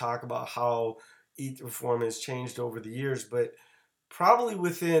just talk about how Eat to Perform has changed over the years. But probably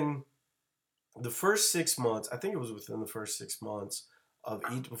within the first 6 months, I think it was within the first 6 months of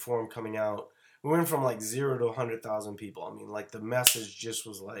Eat to Perform coming out, we went from like 0 to 100,000 people. I mean, like the message just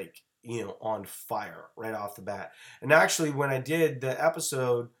was like, on fire right off the bat. And actually, when I did the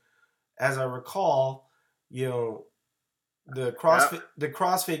episode, as I recall, the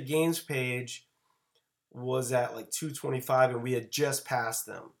CrossFit Games page was at like 225, and we had just passed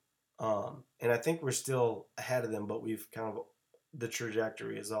them. And I think we're still ahead of them, but the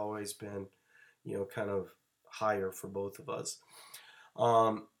trajectory has always been, kind of higher for both of us.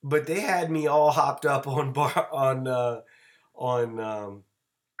 But they had me all hopped up on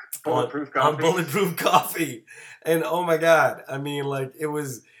bulletproof coffee. On bulletproof coffee, and oh my god, I mean, like it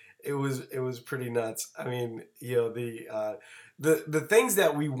was it was pretty nuts. I mean, the things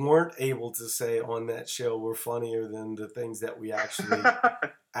that we weren't able to say on that show were funnier than the things that we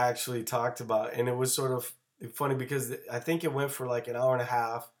actually talked about, and it was sort of funny because I think it went for like an hour and a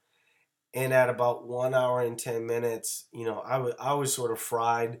half, and at about 1 hour and 10 minutes, I was sort of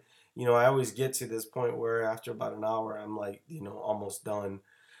fried. I always get to this point where after about an hour, I'm like, almost done,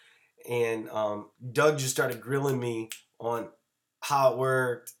 and Doug just started grilling me on how it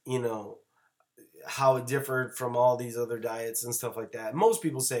worked, how it differed from all these other diets and stuff like that. Most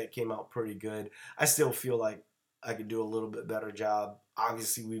people say it came out pretty good. I still feel like I could do a little bit better job.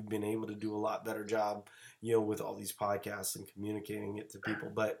 Obviously, we've been able to do a lot better job, with all these podcasts and communicating it to people.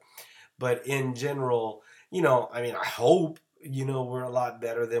 But in general, I mean, I hope, we're a lot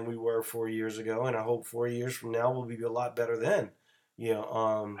better than we were 4 years ago, and I hope 4 years from now we'll be a lot better then. You know,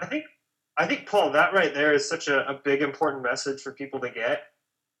 um, I think I think Paul, that right there is such a big important message for people to get.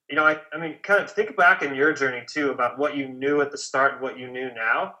 I mean, kind of think back in your journey too about what you knew at the start and what you knew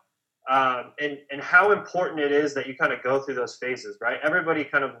now, and how important it is that you kind of go through those phases, right? Everybody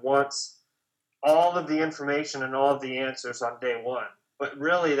kind of wants all of the information and all of the answers on day one, but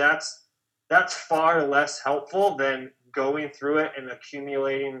really that's far less helpful than going through it and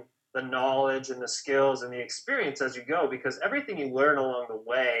accumulating the knowledge and the skills and the experience as you go, because everything you learn along the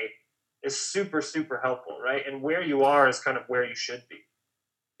way is super super helpful, right? And where you are is kind of where you should be.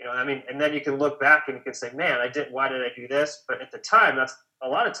 I mean, and then you can look back and you can say, "Man, why did I do this?" But at the time, that's a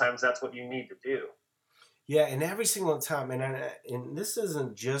lot of times that's what you need to do. yeah, and every single time, and this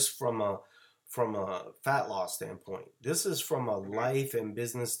isn't just from a fat loss standpoint. This is from a Mhm. life and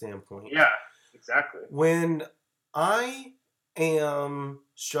business standpoint. Yeah, exactly. When I am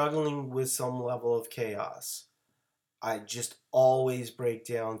struggling with some level of chaos, I just always break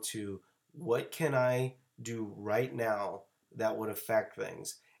down to what can I do right now that would affect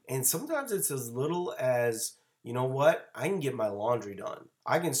things. And sometimes it's as little as, you know what, I can get my laundry done.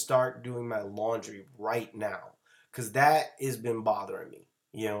 I can start doing my laundry right now because that has been bothering me.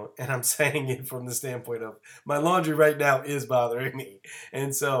 And I'm saying it from the standpoint of my laundry right now is bothering me.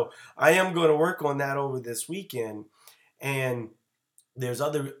 And so I am going to work on that over this weekend. And there's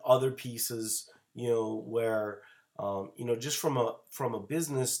other pieces, where just from a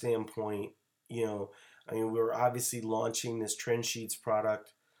business standpoint, I mean, we're obviously launching this Trend Sheets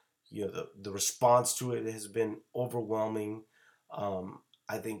product. The response to it has been overwhelming.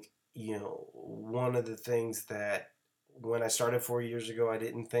 I think, one of the things that when I started 4 years ago, I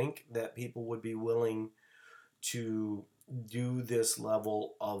didn't think that people would be willing to do this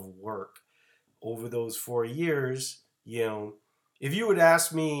level of work over those 4 years. If you would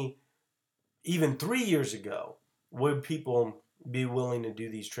ask me even 3 years ago, would people be willing to do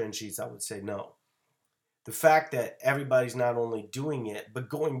these trend sheets? I would say no. The fact that everybody's not only doing it, but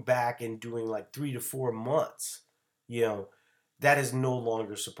going back and doing like 3 to 4 months, you know, that is no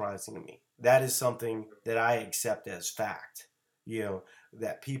longer surprising to me. That is something that I accept as fact,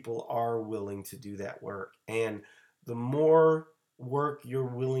 that people are willing to do that work. And the more work you're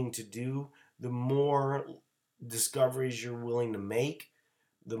willing to do, the more discoveries you're willing to make,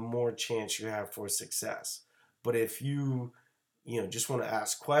 the more chance you have for success. But if you just want to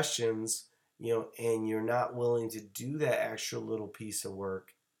ask questions, and you're not willing to do that extra little piece of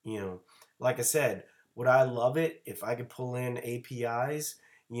work, like I said, would I love it if I could pull in APIs,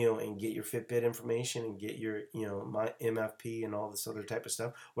 and get your Fitbit information and get your, my MFP and all this other type of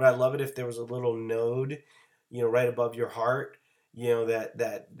stuff? Would I love it if there was a little node, right above your heart,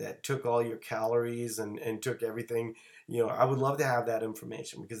 that took all your calories and took everything? I would love to have that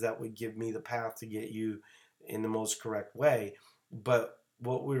information because that would give me the path to get you in the most correct way. But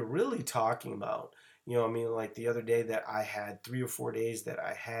what we're really talking about, I mean, like the other day that I had 3 or 4 days that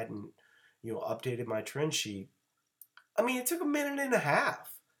I hadn't, updated my trend sheet. I mean, it took a minute and a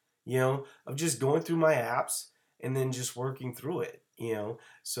half, of just going through my apps and then just working through it,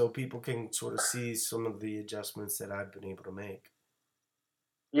 so people can sort of see some of the adjustments that I've been able to make.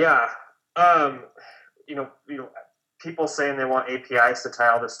 Yeah. Um, people saying they want APIs to tie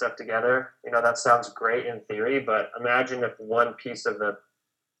all this stuff together. That sounds great in theory, but imagine if one piece of the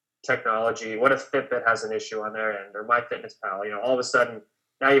technology, what if Fitbit has an issue on their end or MyFitnessPal? All of a sudden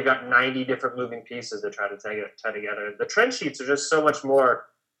now you've got 90 different moving pieces to try to tie together. The trend sheets are just so much more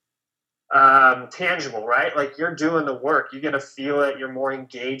tangible, right? Like you're doing the work, you get to feel it, you're more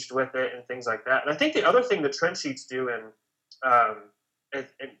engaged with it, and things like that. And I think the other thing the trend sheets do, and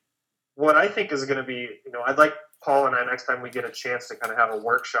what I think is going to be, I'd like Paul and I next time we get a chance to kind of have a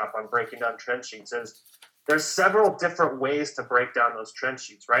workshop on breaking down trend sheets is there's several different ways to break down those trend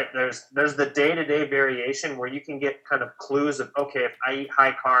sheets, right? There's the day-to-day variation where you can get kind of clues of, okay, if I eat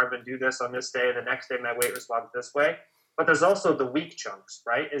high carb and do this on this day, the next day my weight responds this way. But there's also the week chunks,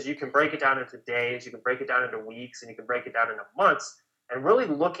 right? Is you can break it down into days, you can break it down into weeks, and you can break it down into months. And really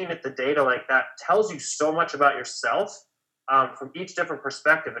looking at the data like that tells you so much about yourself from each different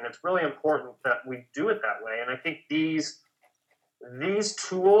perspective. And it's really important that we do it that way. And I think these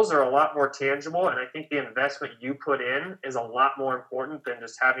tools are a lot more tangible, and I think the investment you put in is a lot more important than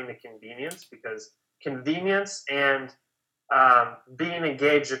just having the convenience, because convenience and being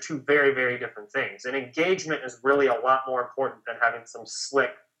engaged are two very, very different things. And engagement is really a lot more important than having some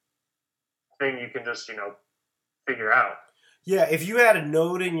slick thing you can just, figure out. Yeah, if you had a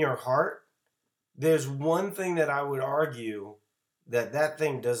note in your heart, there's one thing that I would argue that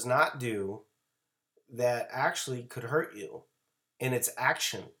thing does not do that actually could hurt you, and it's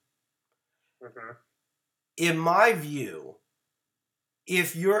action. Mm-hmm. In my view,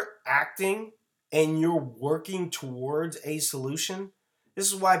 if you're acting and you're working towards a solution,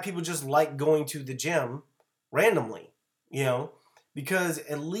 this is why people just like going to the gym randomly, because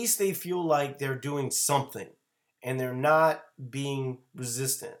at least they feel like they're doing something and they're not being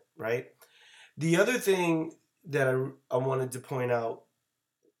resistant, right? The other thing that I wanted to point out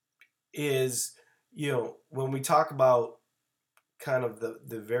is, when we talk about kind of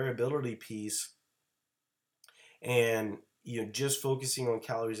the variability piece and, just focusing on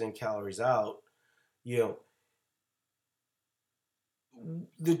calories in, calories out,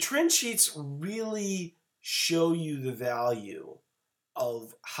 the trend sheets really show you the value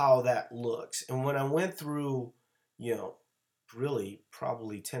of how that looks. And when I went through, really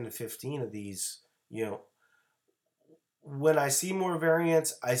probably 10 to 15 of these, when I see more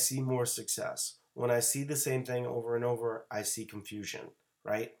variance, I see more success. When I see the same thing over and over, I see confusion,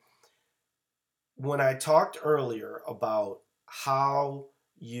 right? When I talked earlier about how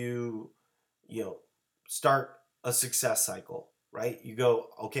you start a success cycle, right? You go,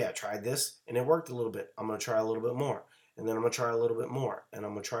 okay, I tried this and it worked a little bit. I'm going to try a little bit more. And then I'm going to try a little bit more. And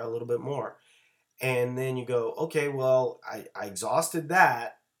I'm going to try a little bit more. And then you go, okay, well, I exhausted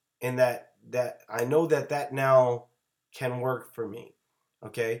that. And that I know that now can work for me.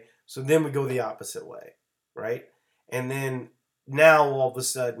 Okay. So then we go the opposite way, right? And then now all of a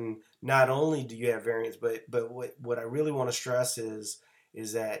sudden, not only do you have variance, but what I really want to stress is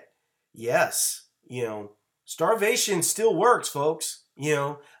that yes, starvation still works, folks.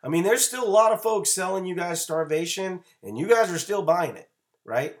 I mean, there's still a lot of folks selling you guys starvation, and you guys are still buying it,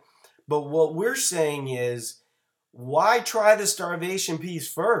 right? But what we're saying is, why try the starvation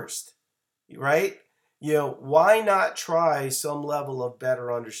piece first, right? Why not try some level of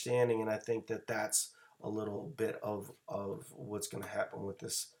better understanding? And I think that that's a little bit of what's going to happen with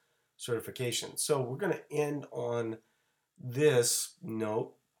this certification. So we're going to end on this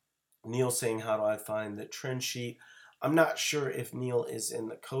note. Neil saying, how do I find the trend sheet? I'm not sure if Neil is in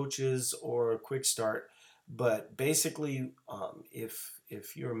the coaches or quick start, but basically,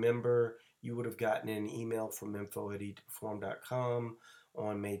 if you're a member, you would have gotten an email from info@eattoperform.com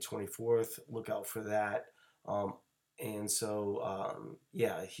on May 24th. Look out for that. And so,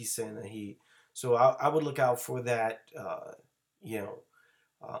 yeah, he's saying that so I would look out for that,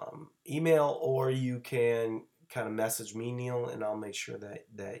 email, or you can kind of message me, Neil, and I'll make sure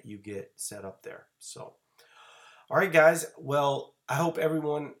that you get set up there. So, all right, guys. Well, I hope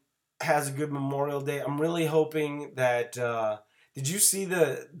everyone has a good Memorial Day. I'm really hoping that. Did you see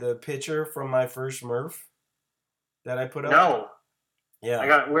the picture from my first Murph that I put up? No.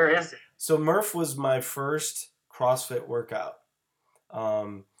 Yeah. Where is it? So Murph was my first CrossFit workout.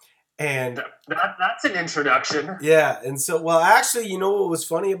 And that's an introduction. Yeah, and so, well, actually, you know what was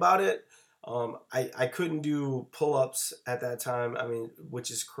funny about it? I couldn't do pull-ups at that time. I mean, which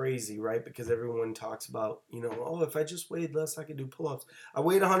is crazy, right? Because everyone talks about, oh, if I just weighed less, I could do pull-ups. I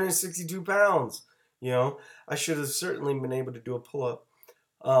weighed 162 pounds. I should have certainly been able to do a pull-up.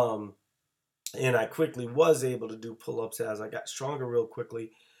 And I quickly was able to do pull-ups as I got stronger real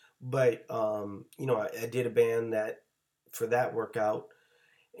quickly. But, I did a band for that workout.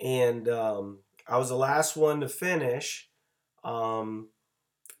 And I was the last one to finish.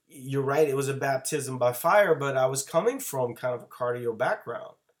 You're right, it was a baptism by fire, but I was coming from kind of a cardio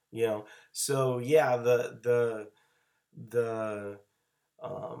background, So yeah, the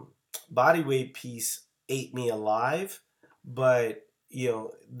body weight piece ate me alive, but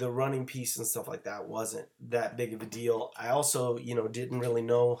the running piece and stuff like that wasn't that big of a deal. I also, didn't really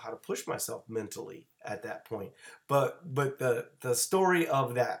know how to push myself mentally at that point. But the story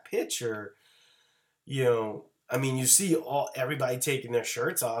of that picture, I mean, you see everybody taking their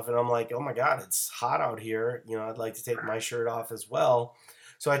shirts off, and I'm like, oh my god, it's hot out here. I'd like to take my shirt off as well.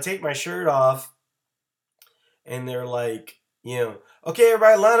 So I take my shirt off, and they're like, okay,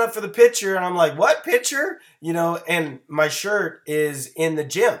 everybody line up for the picture, and I'm like, what picture? And my shirt is in the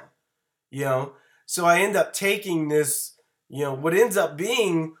gym. So I end up taking this, what ends up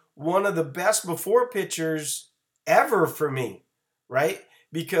being one of the best before pictures ever for me, right?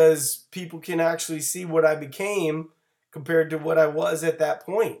 Because people can actually see what I became compared to what I was at that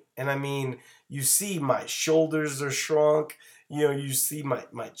point. And I mean, you see my shoulders are shrunk, you see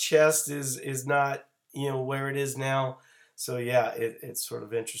my chest is not, where it is now. So yeah, it's sort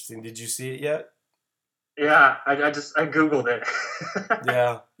of interesting. Did you see it yet? Yeah, I googled it.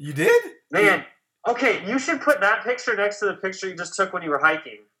 Yeah, you did? Man, okay, you should put that picture next to the picture you just took when you were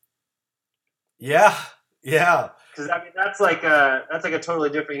hiking. Yeah, yeah. Because I mean, that's like a totally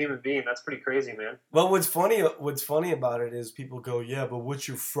different human being. That's pretty crazy, man. Well, what's funny about it is people go, yeah, but what's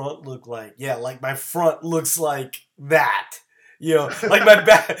your front look like? Yeah, like my front looks like that. Like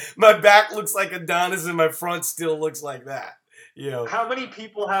my back looks like Adonis, and my front still looks like that. How many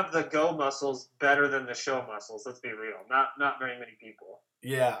people have the go muscles better than the show muscles? Let's be real. Not very many people.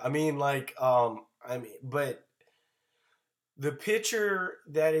 Yeah, I mean, like, but the picture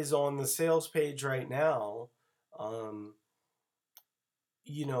that is on the sales page right now, um,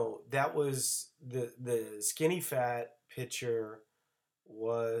 that was the skinny fat picture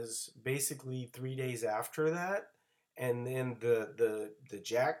was basically 3 days after that, and then the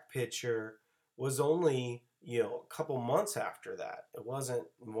Jack picture was only a couple months after that. It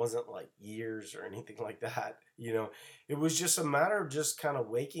wasn't like years or anything like that. It was just a matter of just kind of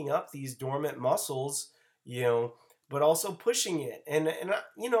waking up these dormant muscles, but also pushing it. And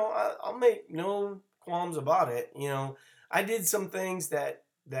I'll make no qualms about it. I did some things that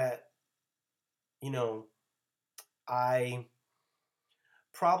you know I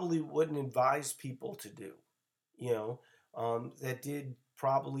probably wouldn't advise people to do. That did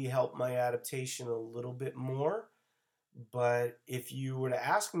probably help my adaptation a little bit more. But if you were to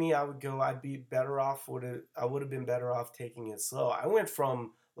ask me, I would go, I would have been better off taking it slow. I went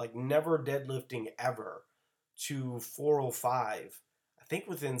from like never deadlifting ever to 405, I think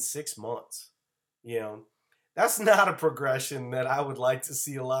within 6 months. You know, that's not a progression that I would like to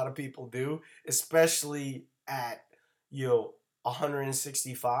see a lot of people do, especially at, you know,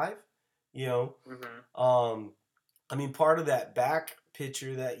 165, you know. Mm-hmm. I mean, part of that back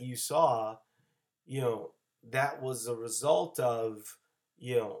picture that you saw, you know, that was a result of,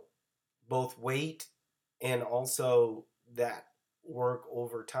 you know, both weight and also that work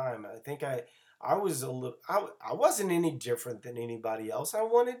over time. I think I was a little I wasn't any different than anybody else. I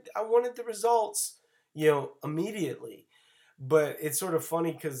wanted the results, immediately. But it's sort of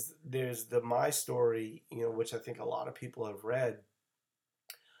funny because there's the My Story, which I think a lot of people have read.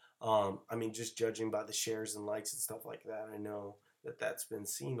 I mean, just judging by the shares and likes and stuff like that, I know that that's been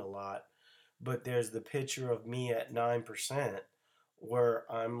seen a lot. But there's the picture of me at 9%,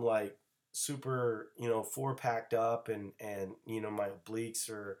 where I'm like super, four packed up, and my obliques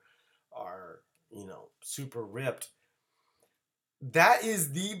are super ripped. That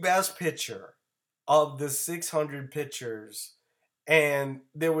is the best picture of the 600 pictures, and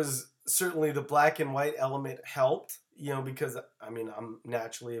there was certainly the black and white element helped, because I mean I'm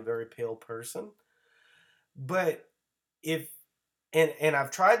naturally a very pale person. But if and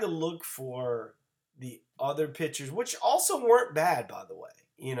I've tried to look for the other pictures, which also weren't bad, by the way,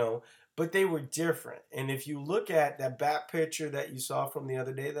 but they were different. And if you look at that back picture that you saw from the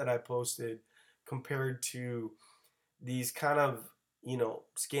other day that I posted, compared to these kind of,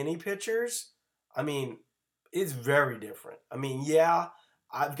 skinny pictures, I mean, it's very different. I mean, yeah,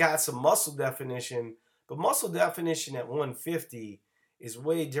 I've got some muscle definition, but muscle definition at 150 is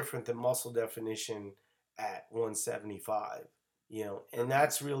way different than muscle definition at 175, and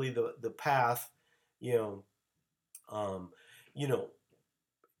that's really the path, you know, um, you know,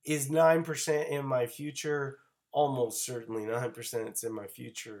 is 9% in my future? Almost certainly 9% it's in my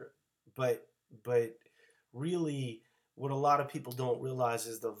future. But really, what a lot of people don't realize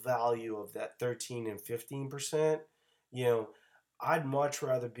is the value of that 13 and 15%. You know, I'd much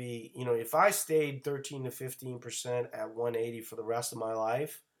rather be, if I stayed 13 to 15% at 180 for the rest of my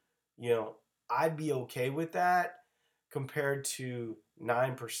life, you know, I'd be okay with that compared to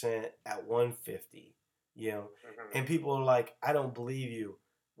 9% at 150, Mm-hmm. and people are like, I don't believe you.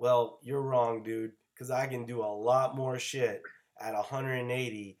 Well, you're wrong, dude, because I can do a lot more shit at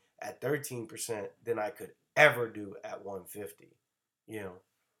 180 at 13% than I could ever do at 150, you know.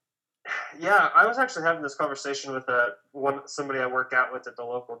 Yeah, I was actually having this conversation with somebody I work out with at the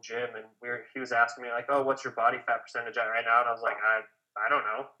local gym, and he was asking me like, "Oh, what's your body fat percentage at right now?" And I was like, "I don't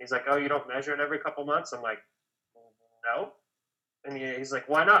know." He's like, "Oh, you don't measure it every couple months?" I'm like, "No." And he's like,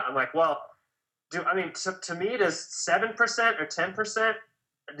 "Why not?" I'm like, "Well, to me, does 7% or 10%?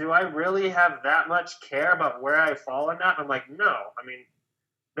 Do I really have that much care about where I fall in that?" I'm like, "No." I mean,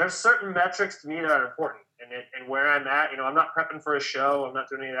 there's certain metrics to me that are important, and where I'm at. I'm not prepping for a show. I'm not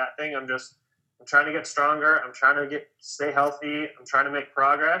doing any of that thing. I'm trying to get stronger. I'm trying to stay healthy. I'm trying to make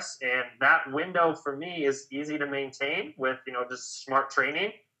progress, and that window for me is easy to maintain with just smart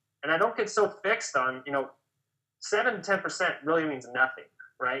training. And I don't get so fixed on 7 to 10% really means nothing,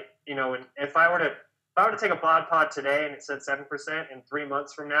 right? And if I were to take a bod pod today and it said 7%, in 3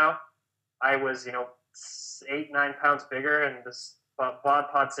 months from now I was 8 9 pounds bigger, and this bod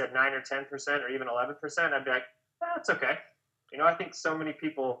pod said 9 or 10% or even 11%, I'd be like, that's okay. I think so many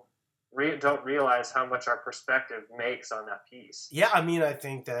people don't realize how much our perspective makes on that piece. Yeah, I mean, I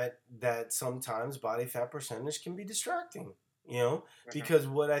think that sometimes body fat percentage can be distracting, because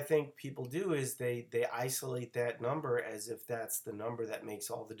what I think people do is they isolate that number as if that's the number that makes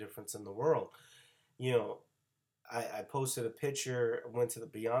all the difference in the world. You know, I posted a picture, went to the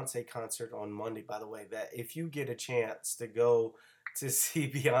Beyonce concert on Monday, by the way, that if you get a chance to go to see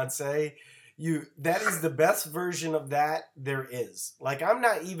Beyonce, that is the best version of that there is. Like, I'm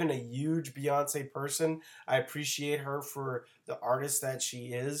not even a huge Beyonce person. I appreciate her for the artist that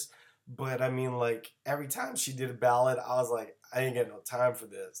she is, but I mean, like, every time she did a ballad, I was like, I ain't got no time for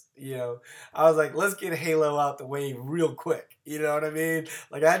this. I was like, let's get Halo out the way real quick. You know what I mean?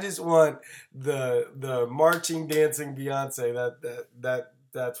 Like, I just want the marching, dancing Beyonce.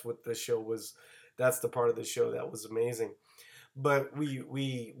 That's what the show was. That's the part of the show that was amazing. But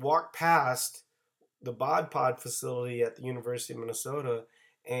we walked past the Bod Pod facility at the University of Minnesota,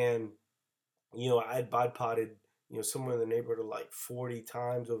 and I had Bod Podded somewhere in the neighborhood of like 40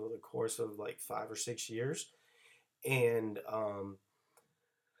 times over the course of like 5 or 6 years, and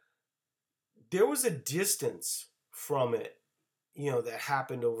there was a distance from it, that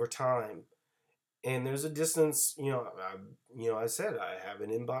happened over time. And there's a distance, I said I have an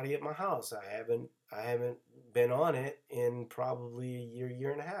InBody at my house. I haven't been on it in probably a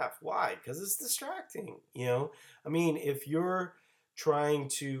year and a half. Why? Because it's distracting. I mean, if you're trying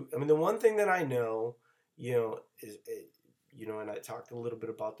to, I mean, the one thing that I know, is, and I talked a little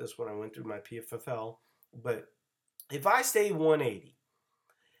bit about this when I went through my PFFL, but if I stay 180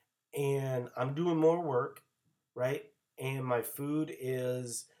 and I'm doing more work, right, and my food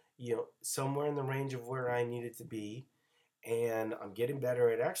is somewhere in the range of where I need it to be, and I'm getting better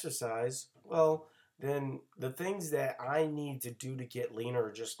at exercise, well, then the things that I need to do to get leaner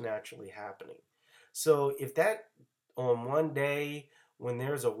are just naturally happening. So if that on one day when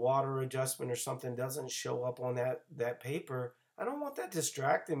there's a water adjustment or something doesn't show up on that paper, I don't want that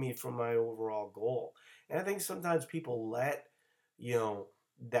distracting me from my overall goal. And I think sometimes people let you know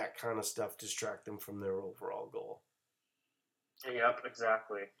that kind of stuff distract them from their overall goal. Yep,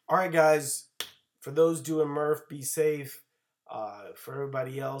 exactly. All right, guys. For those doing Murph, be safe. For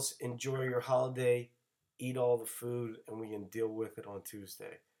everybody else, enjoy your holiday. Eat all the food, and we can deal with it on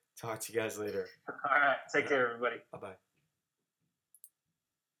Tuesday. Talk to you guys later. All right, take care, everybody. Bye bye.